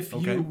that. If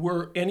you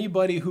were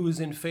anybody who's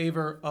in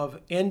favor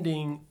of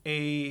ending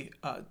a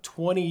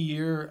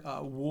 20-year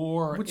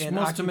war which and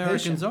most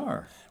Americans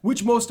are.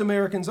 Which most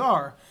Americans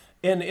are.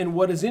 And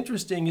what is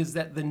interesting is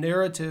that the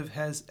narrative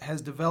has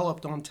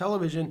developed on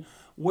television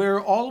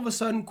where all of a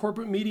sudden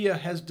corporate media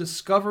has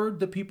discovered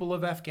the people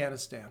of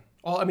Afghanistan.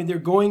 They're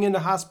going into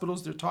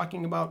hospitals. They're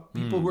talking about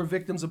people who are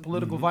victims of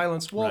political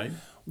violence. Well,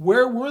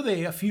 where were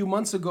they a few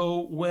months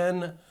ago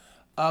when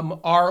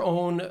our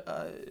own,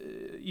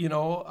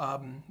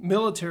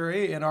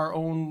 military and our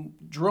own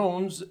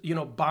drones,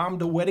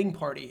 bombed a wedding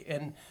party?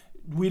 And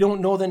we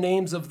don't know the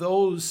names of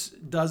those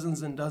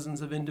dozens and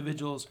dozens of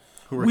individuals.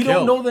 We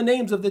don't know the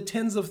names of the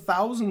tens of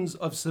thousands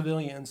of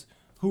civilians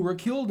who were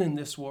killed in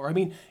this war. I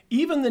mean,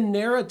 even the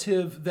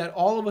narrative that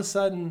all of a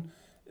sudden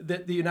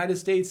that the United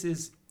States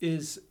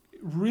is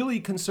really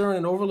concerned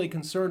and overly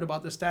concerned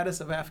about the status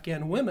of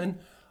Afghan women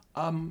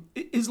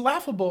is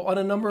laughable on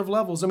a number of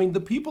levels. I mean, the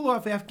people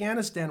of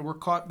Afghanistan were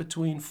caught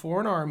between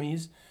foreign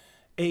armies,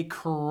 a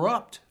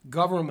corrupt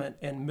government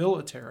and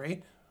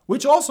military,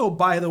 which also,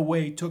 by the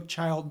way, took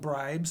child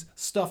bribes,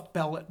 stuffed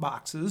ballot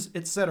boxes,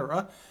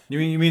 etc. You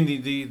mean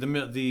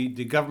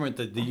the government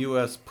that the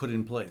U.S. put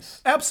in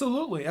place?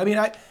 Absolutely. I mean,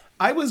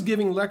 I was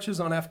giving lectures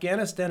on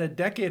Afghanistan a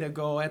decade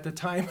ago at the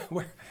time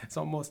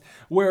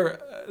where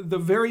the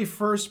very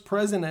first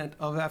president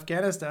of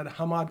Afghanistan,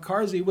 Hamid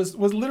Karzai, was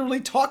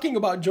literally talking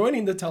about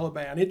joining the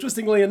Taliban.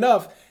 Interestingly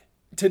enough,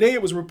 today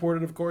it was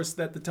reported, of course,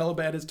 that the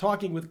Taliban is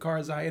talking with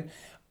Karzai. And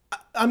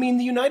I mean,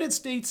 the United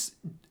States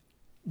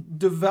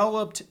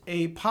developed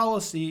a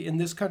policy in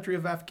this country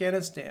of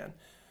Afghanistan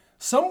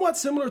somewhat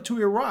similar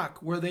to Iraq,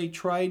 where they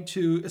tried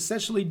to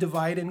essentially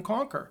divide and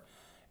conquer.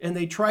 And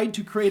they tried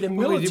to create a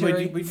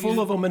military full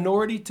of a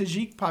minority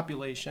Tajik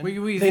population.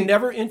 They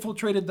never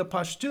infiltrated the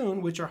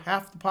Pashtun, which are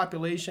half the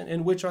population,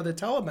 and which are the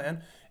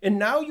Taliban. And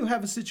now you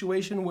have a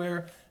situation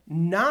where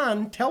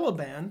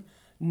non-Taliban,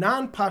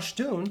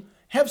 non-Pashtun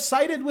have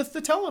sided with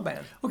the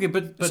Taliban. Okay,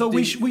 but so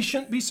we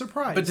shouldn't be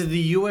surprised. But did the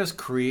U.S.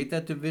 create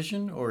that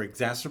division or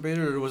exacerbate it,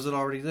 or was it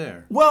already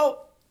there?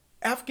 Well,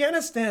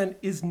 Afghanistan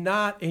is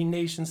not a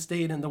nation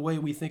state in the way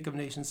we think of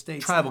nation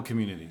states. Tribal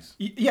communities.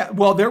 Yeah,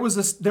 well, there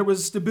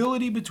was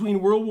stability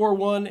between World War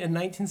I and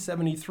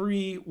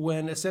 1973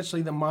 when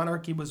essentially the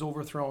monarchy was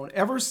overthrown.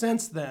 Ever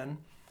since then,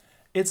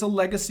 it's a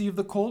legacy of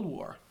the Cold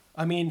War.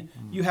 I mean,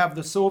 you have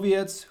the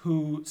Soviets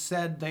who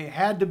said they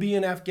had to be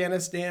in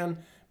Afghanistan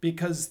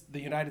because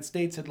the United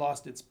States had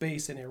lost its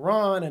base in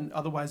Iran, and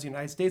otherwise the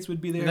United States would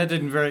be there. And that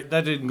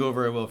didn't go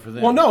very well for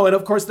them. Well, no, and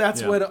of course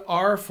that's when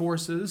our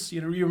forces,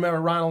 you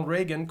remember Ronald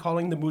Reagan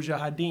calling the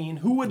Mujahideen,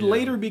 who would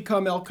later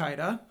become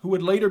Al-Qaeda, who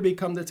would later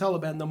become the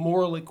Taliban, the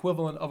moral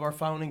equivalent of our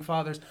founding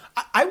fathers.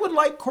 I would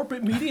like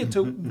corporate media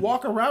to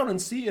walk around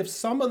and see if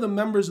some of the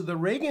members of the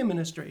Reagan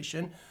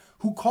administration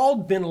who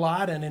called bin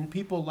Laden and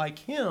people like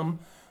him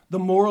the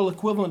moral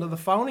equivalent of the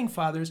founding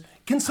fathers,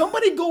 can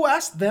somebody go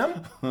ask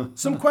them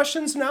some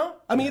questions now?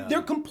 I mean,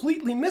 they're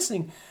completely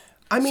missing.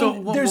 I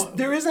mean,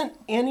 there isn't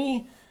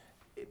any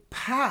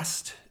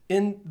past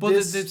in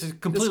this. It's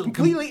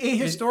completely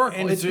ahistorical.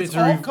 And it's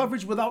all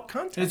coverage without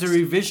context. It's a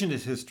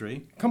revisionist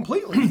history.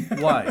 Completely.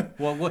 Why?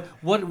 Well,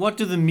 what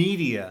do the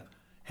media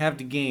have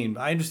to gain?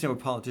 I understand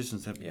what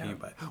politicians have to gain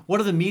by. What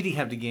do the media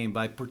have to gain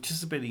by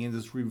participating in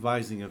this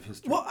revising of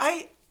history? Well,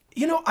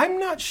 I'm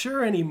not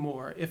sure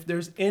anymore if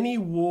there's any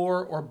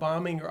war or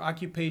bombing or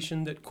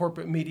occupation that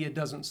corporate media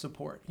doesn't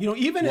support.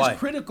 Even as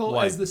critical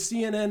as the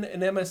CNN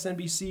and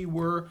MSNBC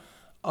were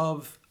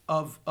of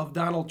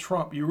Donald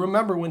Trump. You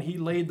remember when he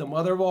laid the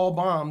mother of all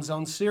bombs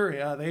on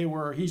Syria,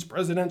 he's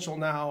presidential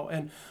now.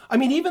 And I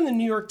mean, even the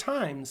New York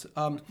Times,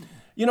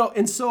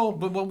 and so.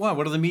 But what?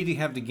 What do the media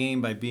have to gain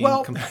by being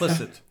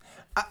complicit?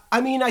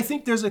 I mean, I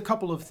think there's a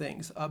couple of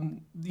things.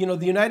 The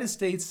United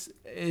States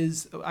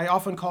is, I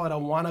often call it a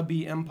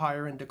wannabe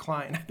empire in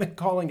decline. I've been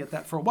calling it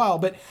that for a while,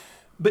 but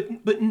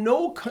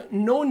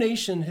no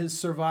nation has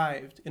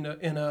survived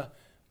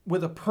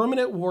with a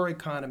permanent war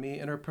economy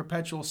in a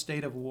perpetual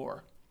state of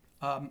war.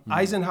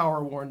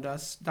 Eisenhower warned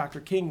us. Dr.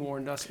 King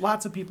warned us.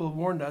 Lots of people have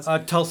warned us.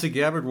 Tulsi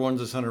Gabbard warns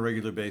us on a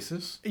regular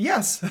basis.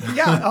 Yes.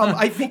 Yeah.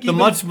 I think the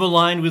much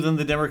maligned within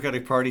the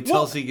Democratic Party,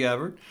 Tulsi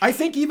Gabbard. I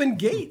think even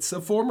Gates,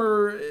 a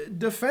former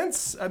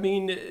defense,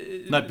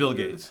 not Bill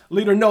Gates.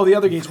 Leader, no, the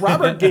other Gates,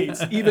 Robert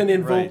Gates, even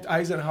invoked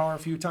Eisenhower a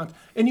few times.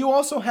 And you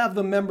also have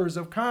the members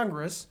of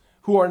Congress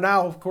who are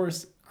now, of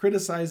course,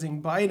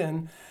 criticizing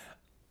Biden.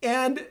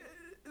 And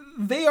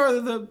they are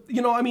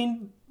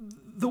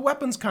the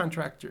weapons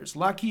contractors,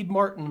 Lockheed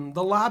Martin,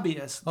 the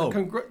lobbyists,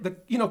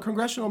 the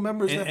congressional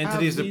members that have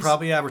entities these, that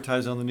probably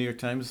advertise on the New York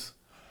Times.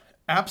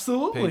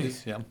 Absolutely.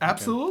 Pages, yeah.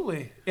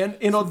 Absolutely. And,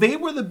 they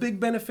were the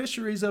big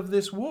beneficiaries of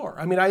this war.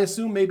 I mean, I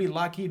assume maybe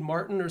Lockheed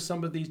Martin or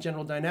some of these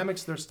General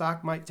Dynamics, their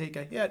stock might take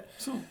a hit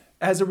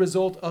as a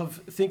result of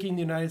thinking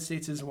the United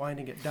States is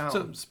winding it down.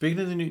 So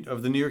speaking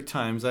of the New York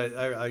Times,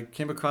 I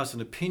came across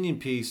an opinion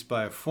piece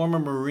by a former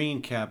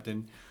Marine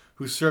captain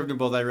who served in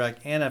both Iraq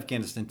and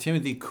Afghanistan,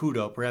 Timothy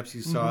Kudo. Perhaps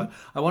you saw it.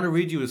 I want to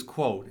read you his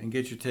quote and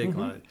get your take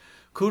on it.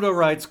 Kudo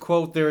writes,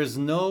 quote, "There is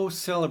no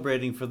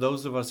celebrating for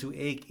those of us who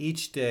ache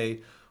each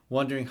day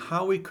wondering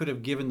how we could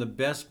have given the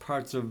best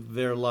parts of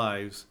their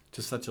lives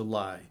to such a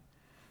lie.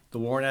 The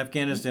war in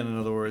Afghanistan, in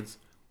other words,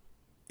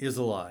 is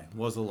a lie,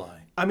 was a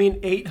lie." I mean,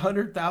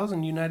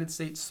 800,000 United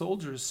States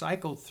soldiers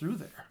cycled through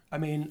there. I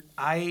mean,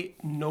 I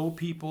know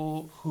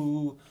people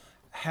who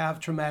have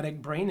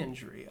traumatic brain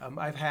injury.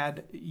 I've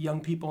had young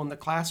people in the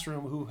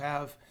classroom who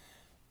have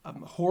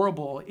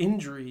horrible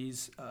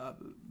injuries,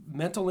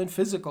 mental and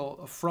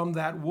physical, from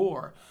that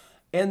war.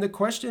 And the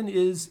question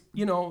is,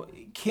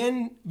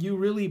 can you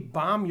really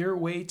bomb your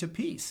way to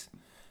peace?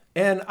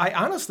 And I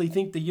honestly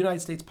think the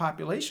United States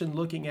population,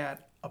 looking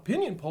at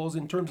opinion polls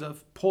in terms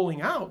of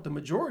pulling out, the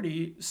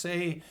majority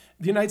say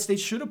the United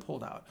States should have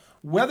pulled out.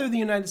 Whether the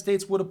United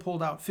States would have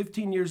pulled out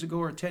 15 years ago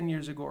or 10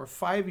 years ago or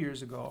 5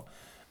 years ago,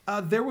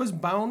 there was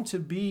bound to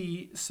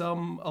be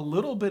a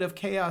little bit of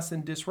chaos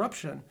and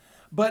disruption.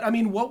 But I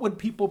mean, what would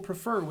people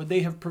prefer? Would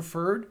they have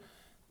preferred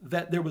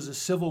that there was a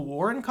civil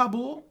war in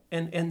Kabul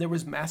and there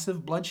was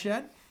massive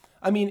bloodshed?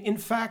 I mean, in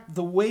fact,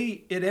 the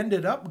way it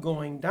ended up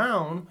going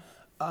down,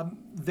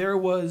 there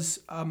was,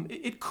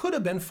 it could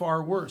have been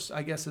far worse,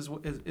 I guess, is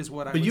what I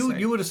would say. But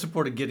you would have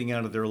supported getting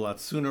out of there a lot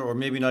sooner, or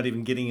maybe not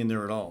even getting in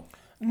there at all.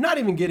 Not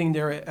even getting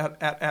there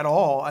at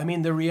all. I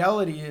mean, the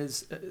reality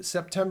is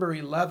September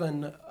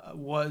 11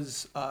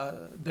 was,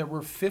 there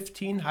were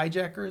 15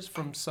 hijackers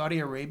from Saudi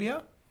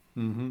Arabia.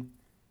 Mm-hmm.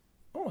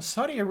 Oh,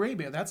 Saudi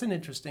Arabia, that's an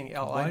interesting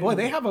ally. Boy,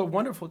 they have a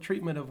wonderful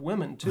treatment of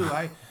women, too.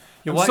 I'm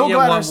so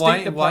glad our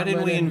State Department... Why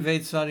didn't we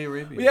invade Saudi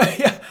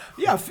Arabia?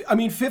 Yeah. I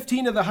mean,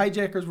 15 of the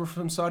hijackers were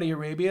from Saudi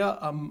Arabia.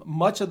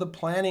 Much of the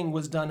planning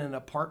was done in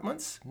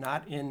apartments,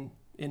 not in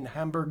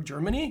Hamburg,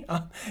 Germany,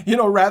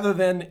 rather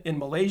than in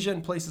Malaysia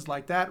and places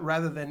like that,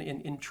 rather than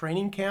in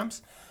training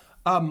camps.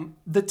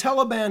 The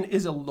Taliban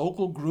is a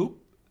local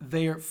group.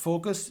 They're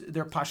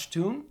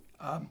Pashtun.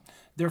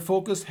 Their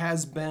focus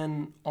has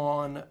been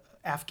on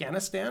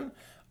Afghanistan.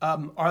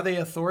 Are they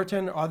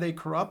authoritarian? Are they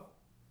corrupt?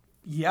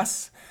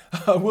 Yes.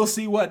 We'll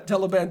see what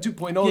Taliban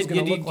 2.0 is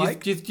going to look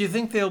like. Do you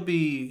think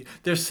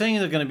they're saying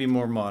they're going to be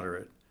more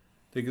moderate.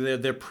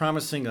 They're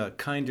promising a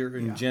kinder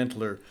and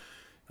gentler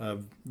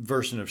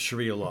version of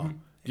Sharia law.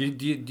 Mm-hmm.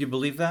 Do you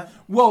believe that?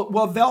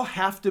 Well, they'll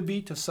have to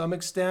be to some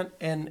extent,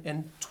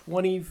 and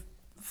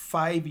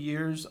 25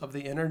 years of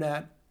the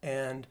internet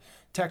and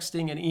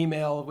texting and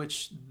email,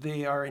 which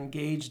they are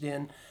engaged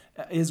in,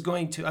 is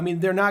going to, I mean,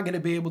 they're not going to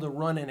be able to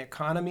run an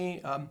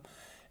economy.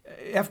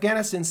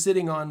 Afghanistan's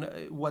sitting on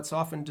what's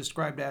often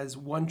described as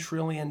 $1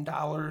 trillion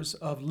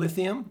of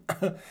lithium,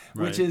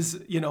 which is,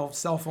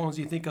 cell phones.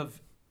 You think of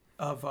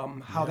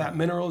how that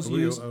mineral is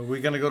used. Are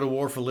we going to go to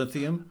war for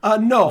lithium?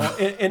 No.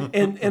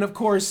 And of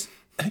course,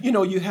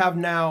 you have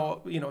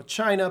now,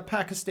 China,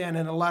 Pakistan,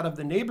 and a lot of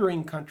the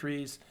neighboring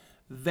countries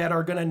that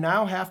are going to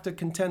now have to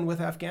contend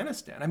with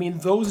Afghanistan. I mean,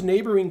 those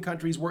neighboring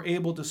countries were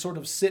able to sort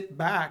of sit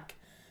back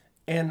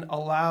and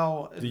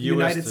allow the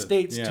United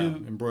States to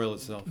embroil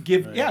itself.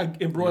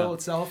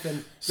 Itself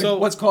and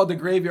what's called the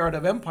graveyard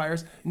of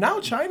empires.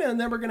 Now China and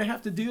them are going to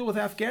have to deal with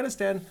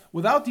Afghanistan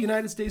without the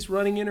United States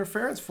running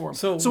interference for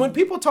them. So when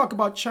people talk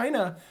about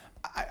China,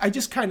 I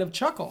just kind of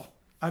chuckle.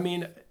 I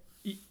mean,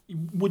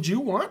 would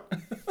you want?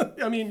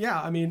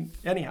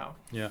 Anyhow.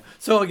 Yeah.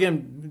 So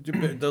again,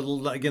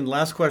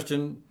 last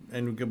question,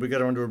 and we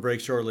got onto a break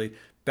shortly.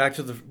 Back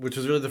to which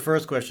was really the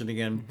first question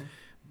again. Mm-hmm.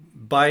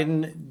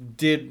 Biden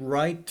did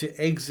right to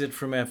exit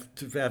from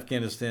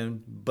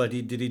Afghanistan, but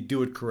did he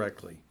do it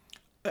correctly?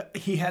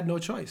 He had no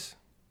choice.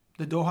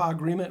 The Doha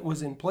Agreement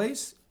was in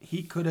place.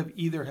 He could have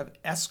either have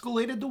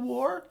escalated the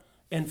war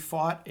and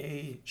fought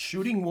a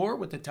shooting war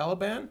with the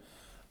Taliban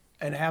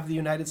and have the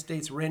United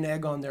States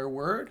renege on their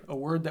word, a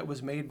word that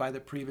was made by the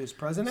previous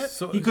president.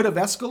 So, he could have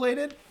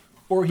escalated,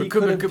 or he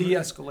could have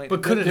de-escalated.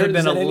 But could it have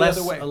been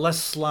a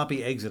less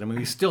sloppy exit? I mean,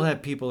 we still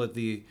have people at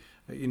the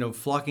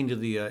flocking to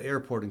the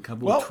airport in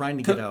Kabul trying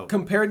to get out.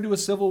 Compared to a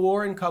civil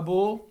war in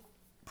Kabul,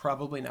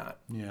 probably not.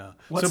 Yeah.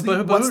 What's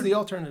the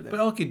alternative?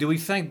 But okay, do we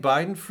thank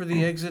Biden for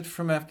the exit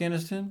from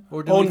Afghanistan,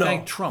 or do we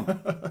thank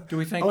Trump? Do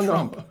we thank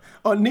Trump?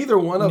 No. Neither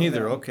one of them.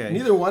 Neither. Okay.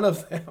 Neither one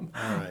of them.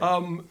 All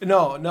right.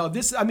 No.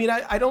 This. I mean,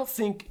 I don't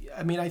think.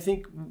 I mean, I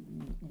think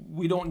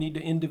we don't need to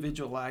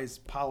individualize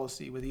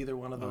policy with either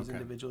one of those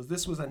individuals.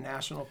 This was a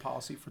national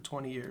policy for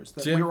 20 years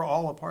that we were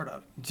all a part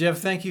of. Jeff,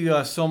 thank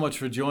you so much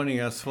for joining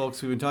us,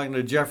 folks. We've been talking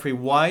to Jeffrey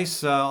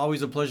Weiss.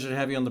 Always a pleasure to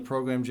have you on the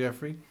program,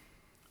 Jeffrey.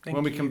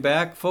 When we come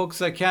back,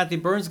 folks, Kathy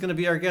Byrnes is going to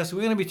be our guest.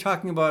 We're going to be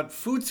talking about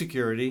food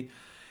security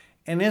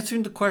and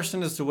answering the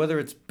question as to whether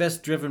it's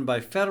best driven by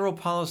federal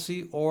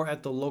policy or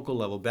at the local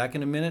level. Back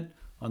in a minute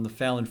on the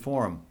Fallon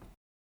Forum.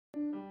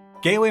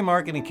 Gateway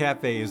Market and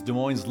Cafe is Des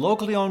Moines'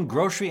 locally owned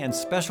grocery and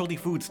specialty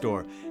food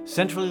store,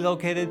 centrally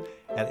located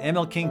at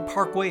ML King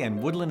Parkway and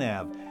Woodland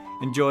Ave.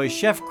 Enjoy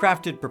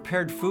chef-crafted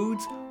prepared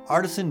foods,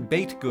 artisan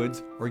baked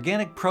goods,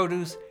 organic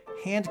produce,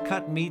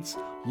 hand-cut meats,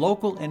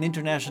 local and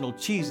international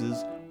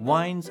cheeses,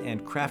 wines,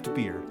 and craft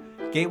beer.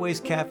 Gateway's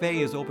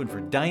Cafe is open for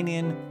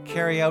dine-in,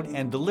 carry-out,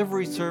 and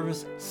delivery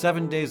service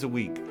 7 days a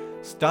week.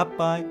 Stop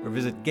by or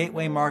visit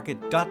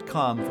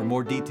gatewaymarket.com for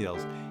more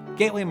details.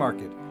 Gateway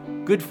Market.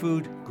 Good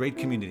food, great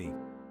community.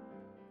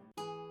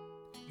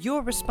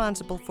 You're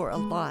responsible for a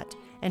lot,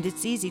 and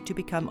it's easy to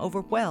become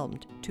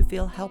overwhelmed, to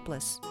feel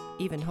helpless,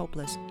 even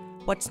hopeless.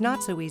 What's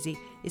not so easy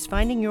is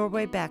finding your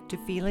way back to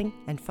feeling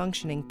and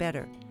functioning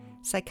better.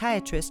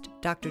 Psychiatrist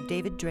Dr.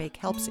 David Drake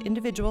helps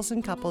individuals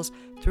and couples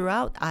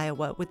throughout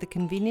Iowa with the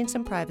convenience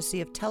and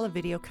privacy of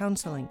televideo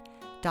counseling.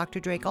 Dr.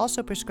 Drake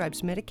also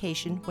prescribes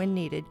medication when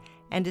needed,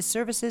 and his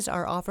services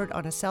are offered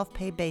on a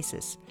self-pay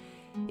basis.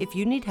 If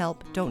you need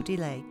help, don't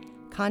delay.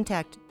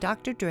 Contact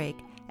Dr. Drake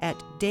at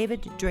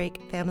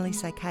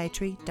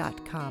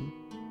daviddrakefamilypsychiatry.com.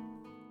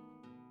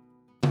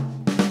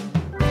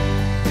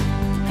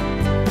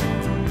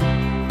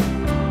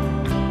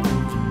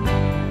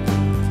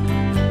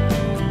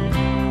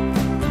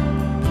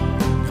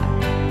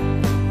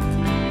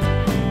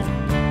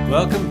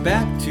 Welcome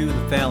back to the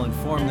Fallon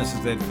Forum. This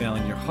is Ed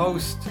Fallon, your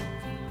host.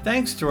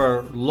 Thanks to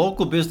our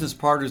local business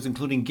partners,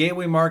 including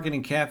Gateway Market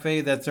and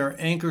Cafe, that's our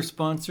anchor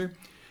sponsor.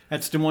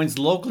 That's Des Moines'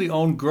 locally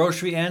owned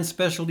grocery and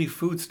specialty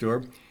food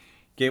store.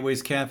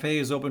 Gateway's Cafe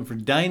is open for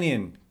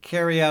dine-in,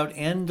 carry-out,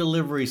 and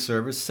delivery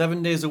service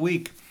 7 days a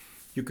week.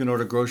 You can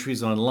order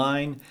groceries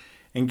online,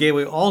 and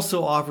Gateway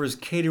also offers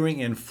catering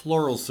and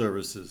floral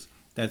services.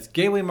 That's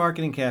Gateway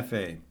Market and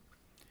Cafe.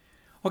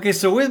 Okay,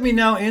 so with me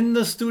now in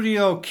the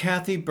studio,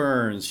 Kathy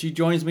Byrnes. She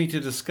joins me to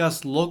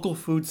discuss local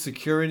food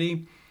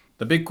security.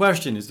 The big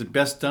question, is it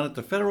best done at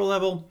the federal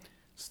level,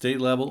 state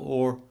level,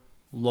 or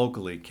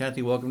locally?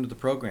 Kathy, welcome to the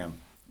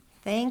program.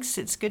 Thanks.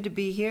 It's good to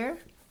be here.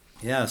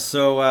 Yeah,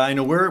 so I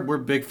know we're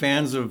big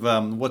fans of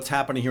what's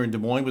happening here in Des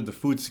Moines with the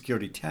Food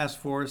Security Task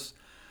Force.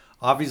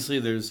 Obviously,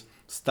 there's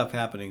stuff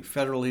happening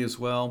federally as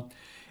well,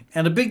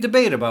 and a big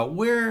debate about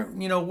where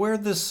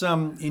this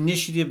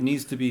initiative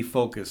needs to be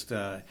focused.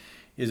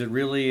 Is it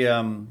really?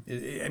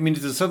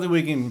 Is it something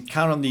we can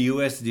count on the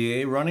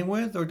USDA running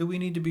with, or do we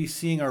need to be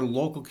seeing our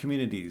local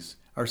communities,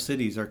 our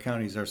cities, our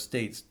counties, our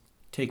states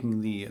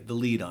taking the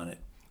lead on it?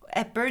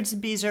 At Birds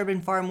and Bees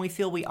Urban Farm, we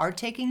feel we are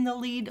taking the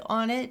lead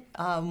on it.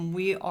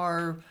 We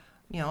are,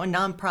 a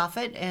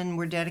nonprofit, and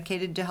we're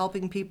dedicated to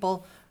helping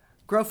people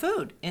grow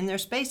food in their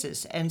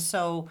spaces. And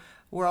so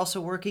we're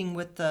also working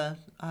with the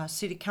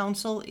City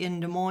Council in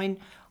Des Moines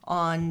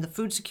on the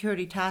Food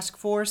Security Task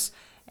Force.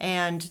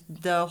 And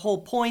the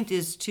whole point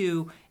is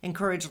to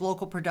encourage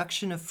local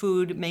production of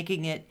food,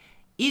 making it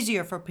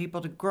easier for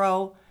people to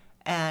grow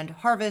and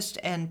harvest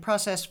and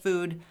process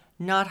food,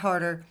 not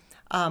harder.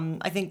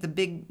 I think the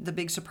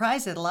big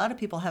surprise that a lot of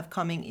people have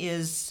coming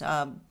is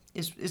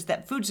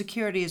that food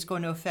security is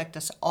going to affect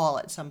us all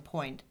at some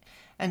point.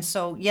 And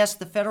so, yes,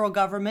 the federal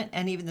government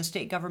and even the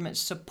state government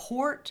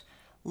support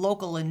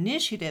local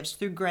initiatives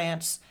through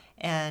grants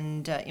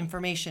and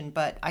information,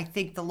 but I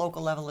think the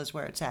local level is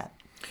where it's at.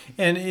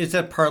 And is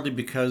that partly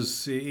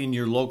because in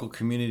your local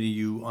community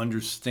you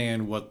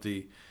understand what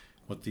the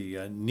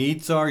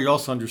needs are? You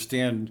also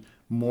understand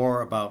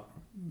more about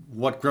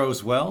what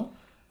grows well?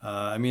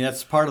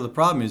 That's part of the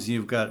problem is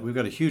we've got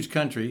a huge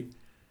country,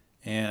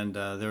 and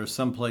there are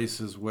some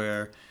places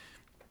where,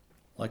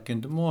 like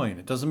in Des Moines,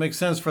 it doesn't make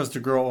sense for us to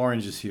grow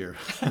oranges here.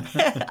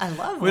 I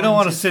love We don't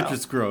want a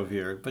citrus grove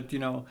here, but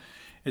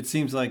it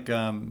seems like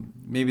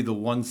maybe the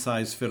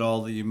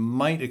one-size-fit-all that you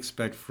might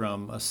expect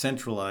from a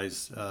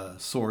centralized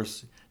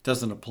source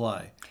doesn't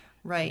apply.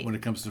 Right. When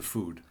it comes to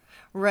food.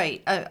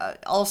 Right.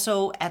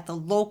 Also, at the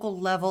local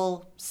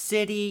level,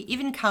 city,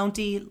 even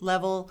county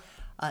level,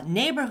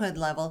 neighborhood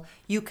level,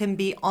 you can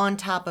be on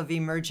top of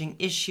emerging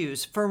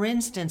issues. For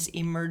instance,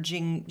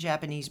 emerging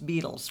Japanese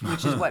beetles,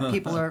 which is what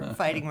people are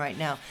fighting right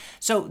now.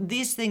 So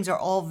these things are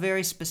all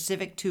very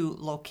specific to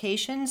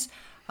locations.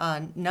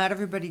 Not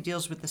everybody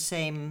deals with the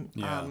same,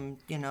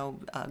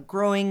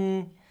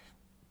 growing,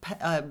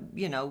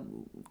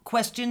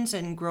 questions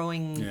and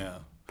growing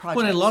projects.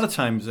 Well, and a lot of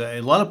times, a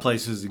lot of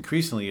places,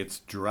 increasingly, it's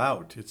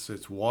drought.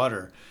 It's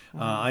water.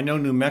 I know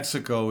New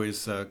Mexico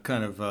is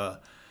kind of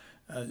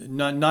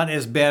not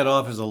as bad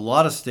off as a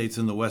lot of states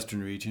in the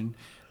western region.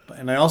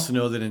 And I also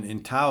know that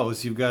in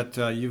Taos, you've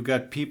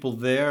got people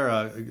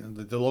there,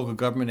 the local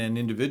government and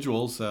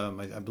individuals.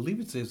 I believe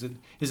is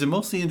it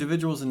mostly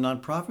individuals and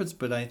nonprofits?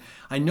 But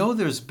I know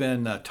there's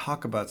been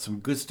talk about some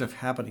good stuff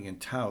happening in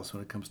Taos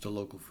when it comes to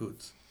local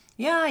foods.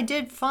 Yeah, I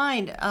did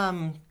find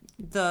a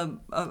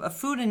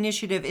food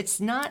initiative. It's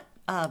not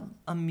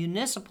a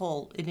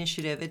municipal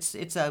initiative.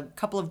 It's a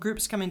couple of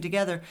groups coming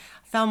together.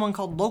 I found one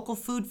called Local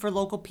Food for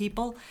Local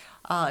People.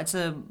 It's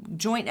a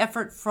joint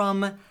effort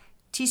from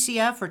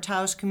TCF, or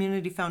Taos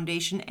Community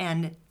Foundation,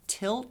 and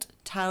Tilt,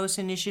 Taos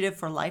Initiative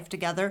for Life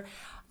Together.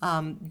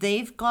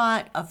 They've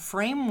got a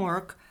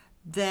framework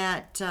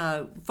that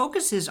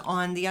focuses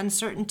on the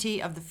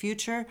uncertainty of the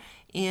future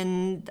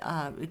in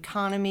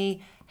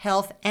economy,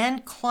 health,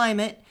 and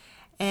climate,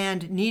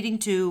 and needing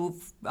to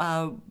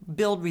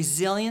build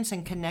resilience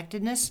and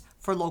connectedness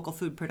for local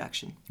food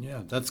production.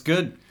 Yeah, that's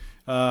good.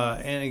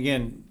 And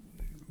again,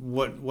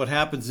 what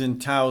happens in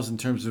Taos in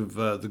terms of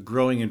the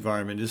growing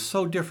environment is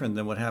so different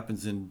than what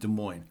happens in Des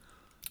Moines.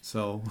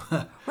 So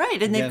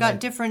right, and they've got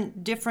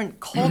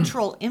different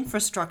cultural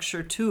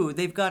infrastructure too.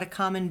 They've got a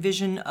common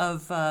vision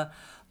of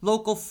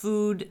local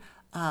food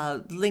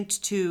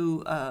linked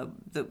to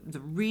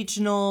the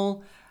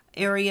regional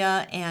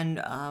area,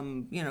 and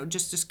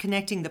just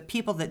connecting the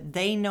people that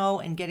they know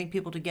and getting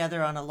people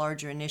together on a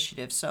larger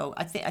initiative. So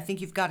I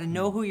think you've got to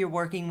know who you're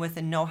working with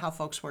and know how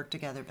folks work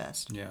together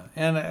best. Yeah,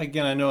 and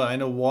again, I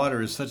know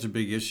water is such a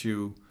big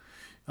issue.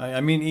 I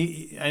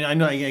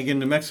know again,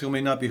 New Mexico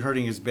may not be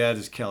hurting as bad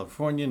as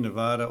California,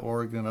 Nevada,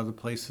 Oregon, other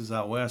places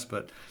out west,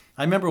 but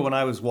I remember when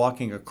I was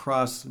walking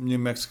across New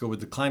Mexico with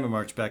the Climate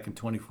March back in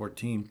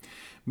 2014,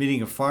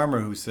 meeting a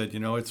farmer who said,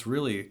 it's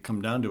really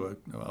come down to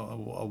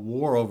a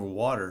war over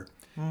water,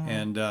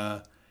 and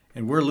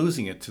we're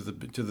losing it to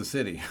the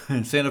city.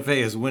 Santa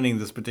Fe is winning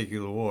this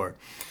particular war,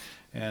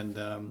 and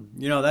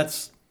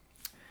that's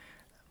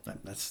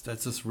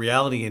just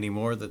reality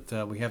anymore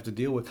that we have to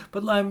deal with.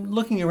 But I'm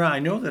looking around. I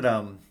know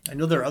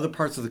there are other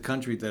parts of the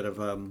country that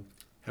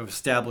have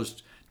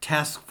established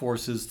task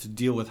forces to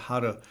deal with how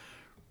to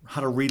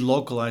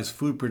relocalize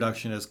food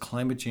production as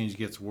climate change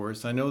gets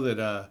worse. I know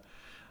that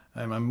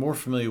I'm more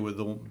familiar with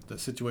the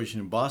situation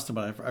in Boston,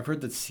 but I've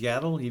heard that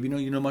Seattle.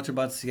 You know much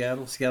about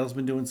Seattle? Seattle's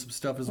been doing some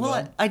stuff as well.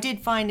 Well, I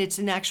did find it's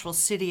an actual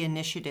city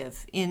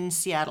initiative in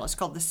Seattle. It's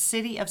called the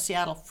City of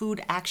Seattle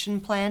Food Action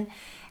Plan,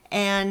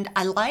 and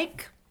I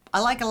like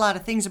a lot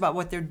of things about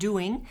what they're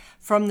doing.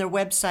 From their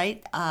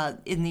website,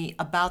 in the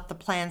About the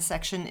Plan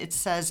section, it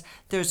says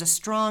there's a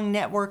strong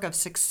network of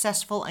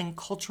successful and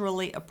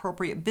culturally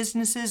appropriate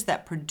businesses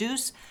that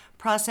produce,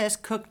 process,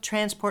 cook,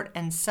 transport,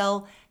 and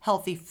sell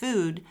healthy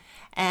food.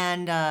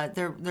 And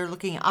they're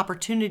looking at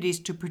opportunities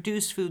to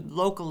produce food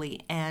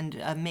locally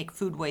and make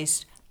food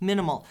waste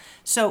minimal.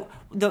 So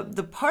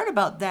the part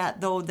about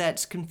that, though,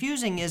 that's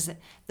confusing is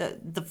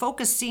the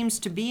focus seems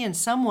to be in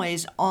some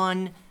ways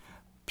on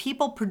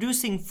people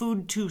producing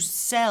food to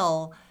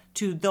sell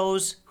to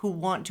those who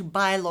want to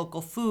buy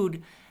local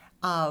food.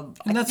 And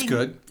that's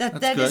good.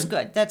 That is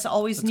good. That's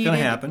always needed. It's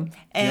going to happen.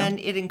 And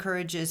it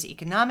encourages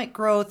economic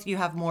growth. You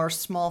have more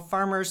small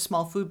farmers,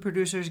 small food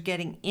producers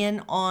getting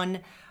in on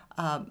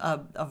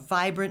a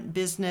vibrant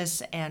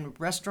business, and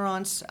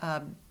restaurants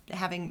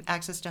having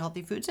access to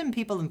healthy foods, and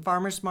people in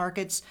farmers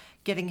markets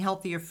getting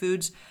healthier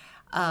foods.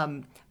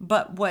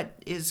 But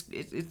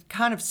it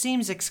kind of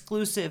seems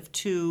exclusive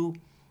to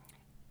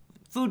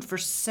food for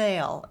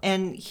sale.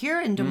 And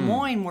here in Des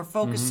Moines, we're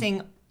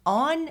focusing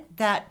on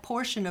that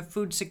portion of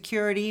food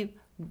security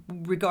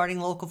regarding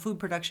local food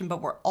production,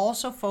 but we're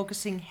also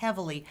focusing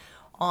heavily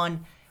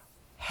on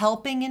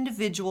helping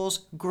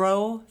individuals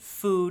grow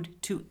food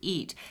to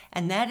eat.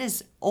 And that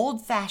is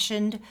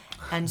old-fashioned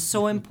and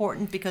so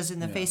important, because in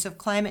the face of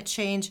climate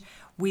change,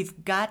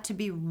 we've got to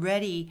be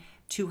ready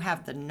to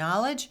have the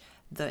knowledge,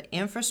 the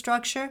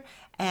infrastructure,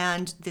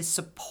 and the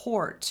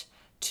support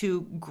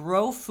to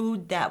grow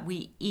food that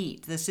we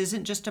eat. This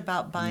isn't just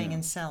about buying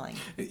and selling.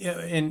 Yeah,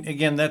 and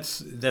again,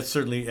 that's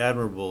certainly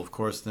admirable, of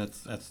course.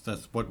 That's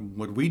what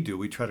we do.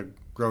 We try to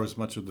grow as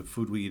much of the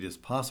food we eat as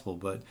possible,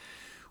 but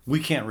we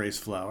can't raise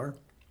flour,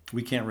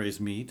 we can't raise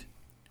meat,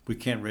 we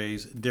can't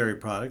raise dairy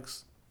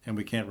products, and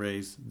we can't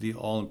raise the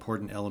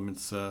all-important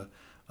elements of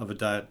a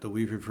diet that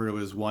we refer to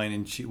as wine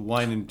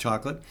and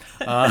chocolate.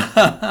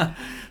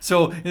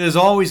 So there's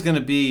always going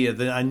to be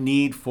a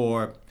need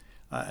for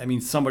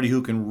somebody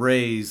who can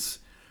raise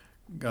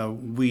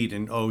wheat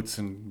and oats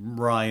and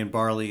rye and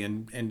barley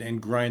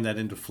and grind that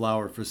into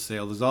flour for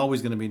sale. There's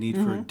always going to be a need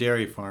for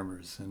dairy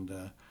farmers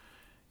and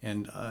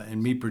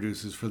meat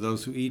producers for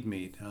those who eat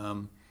meat.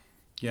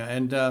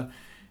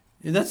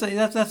 That's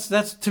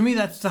to me,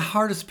 that's the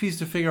hardest piece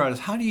to figure out, is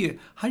how do you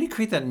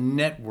create that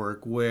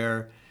network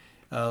where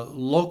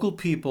local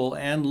people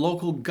and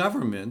local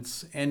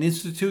governments and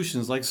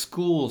institutions like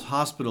schools,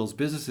 hospitals,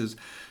 businesses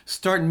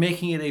start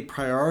making it a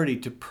priority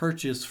to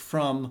purchase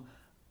from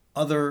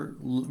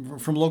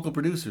local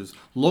producers,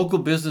 local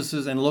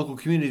businesses, and local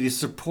communities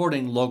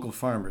supporting local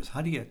farmers.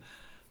 How do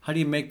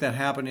you make that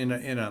happen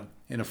in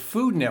a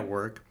food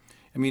network?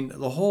 I mean,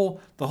 the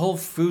whole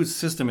food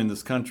system in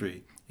this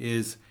country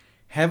is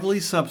heavily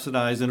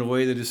subsidized in a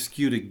way that is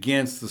skewed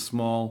against the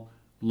small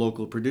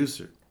local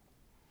producer.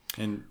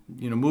 And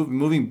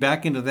moving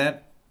back into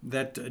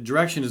that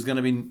direction is going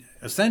to be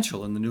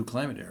essential in the new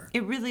climate era.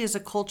 It really is a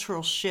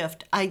cultural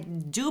shift. I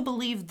do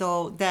believe,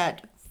 though,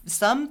 that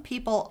some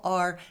people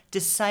are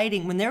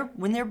deciding when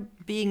they're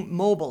being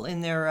mobile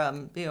in their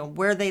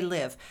where they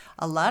live.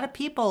 A lot of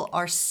people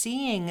are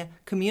seeing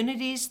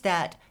communities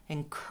that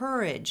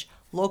encourage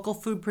local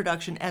food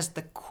production as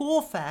the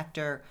cool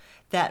factor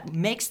that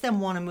makes them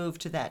want to move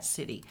to that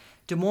city.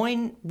 Des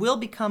Moines will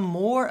become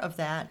more of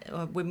that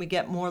when we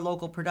get more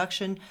local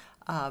production,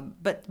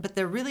 but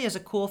there really is a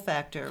cool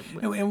factor.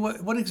 And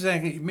what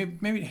exactly,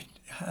 maybe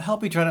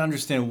help me try to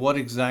understand what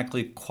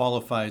exactly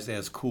qualifies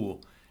as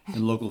cool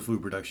in local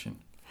food production.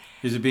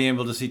 Is it being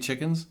able to see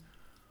chickens?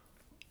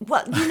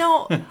 Well,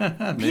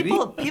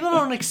 people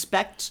don't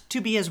expect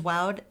to be as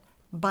wowed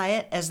by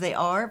it as they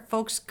are.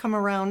 Folks come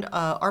around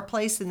our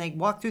place and they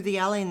walk through the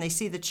alley and they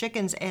see the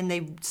chickens and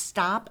they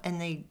stop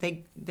and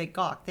they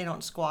gawk. They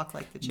don't squawk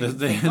like the chickens.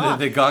 They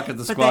gawk at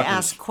the squawkers. But they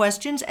ask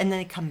questions and then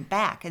they come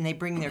back and they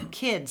bring their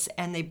kids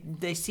and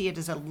they see it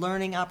as a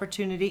learning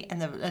opportunity,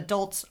 and the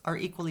adults are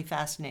equally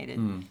fascinated.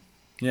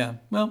 Yeah,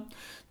 well,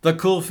 the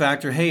cool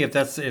factor. Hey, if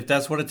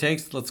that's what it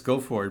takes, let's go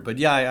for it. But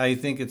yeah, I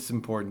think it's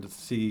important to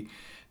see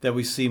that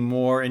we see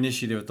more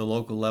initiative at the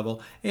local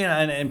level.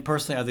 And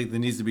personally, I think there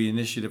needs to be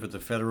initiative at the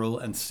federal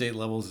and state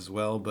levels as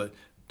well. But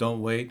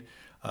don't wait.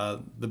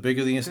 The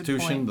bigger the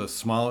institution, the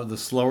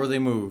slower they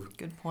move.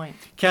 Good point.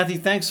 Kathy,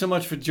 thanks so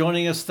much for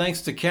joining us.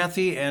 Thanks to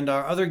Kathy and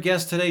our other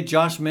guests today,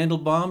 Josh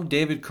Mandelbaum,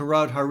 David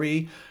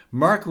Courard-Hauri,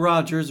 Mark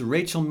Rogers,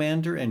 Rachel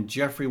Mander, and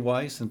Jeffrey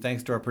Weiss. And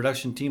thanks to our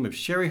production team of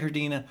Sherry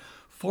Herdina,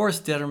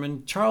 Forrest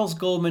Detterman, Charles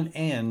Goldman,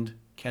 and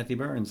Kathy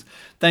Byrnes.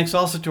 Thanks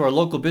also to our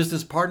local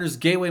business partners,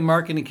 Gateway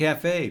Marketing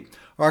Cafe,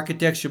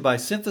 Architecture by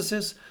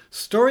Synthesis,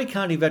 Story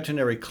County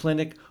Veterinary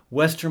Clinic,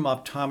 Western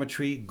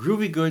Optometry,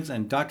 Groovy Goods,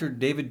 and Dr.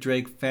 David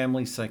Drake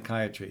Family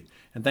Psychiatry.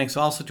 And thanks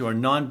also to our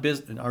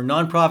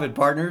nonprofit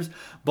partners,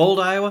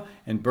 Bold, Iowa,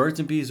 and Birds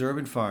and Bees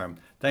Urban Farm.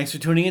 Thanks for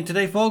tuning in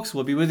today, folks.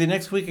 We'll be with you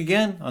next week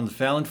again on the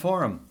Fallon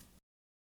Forum.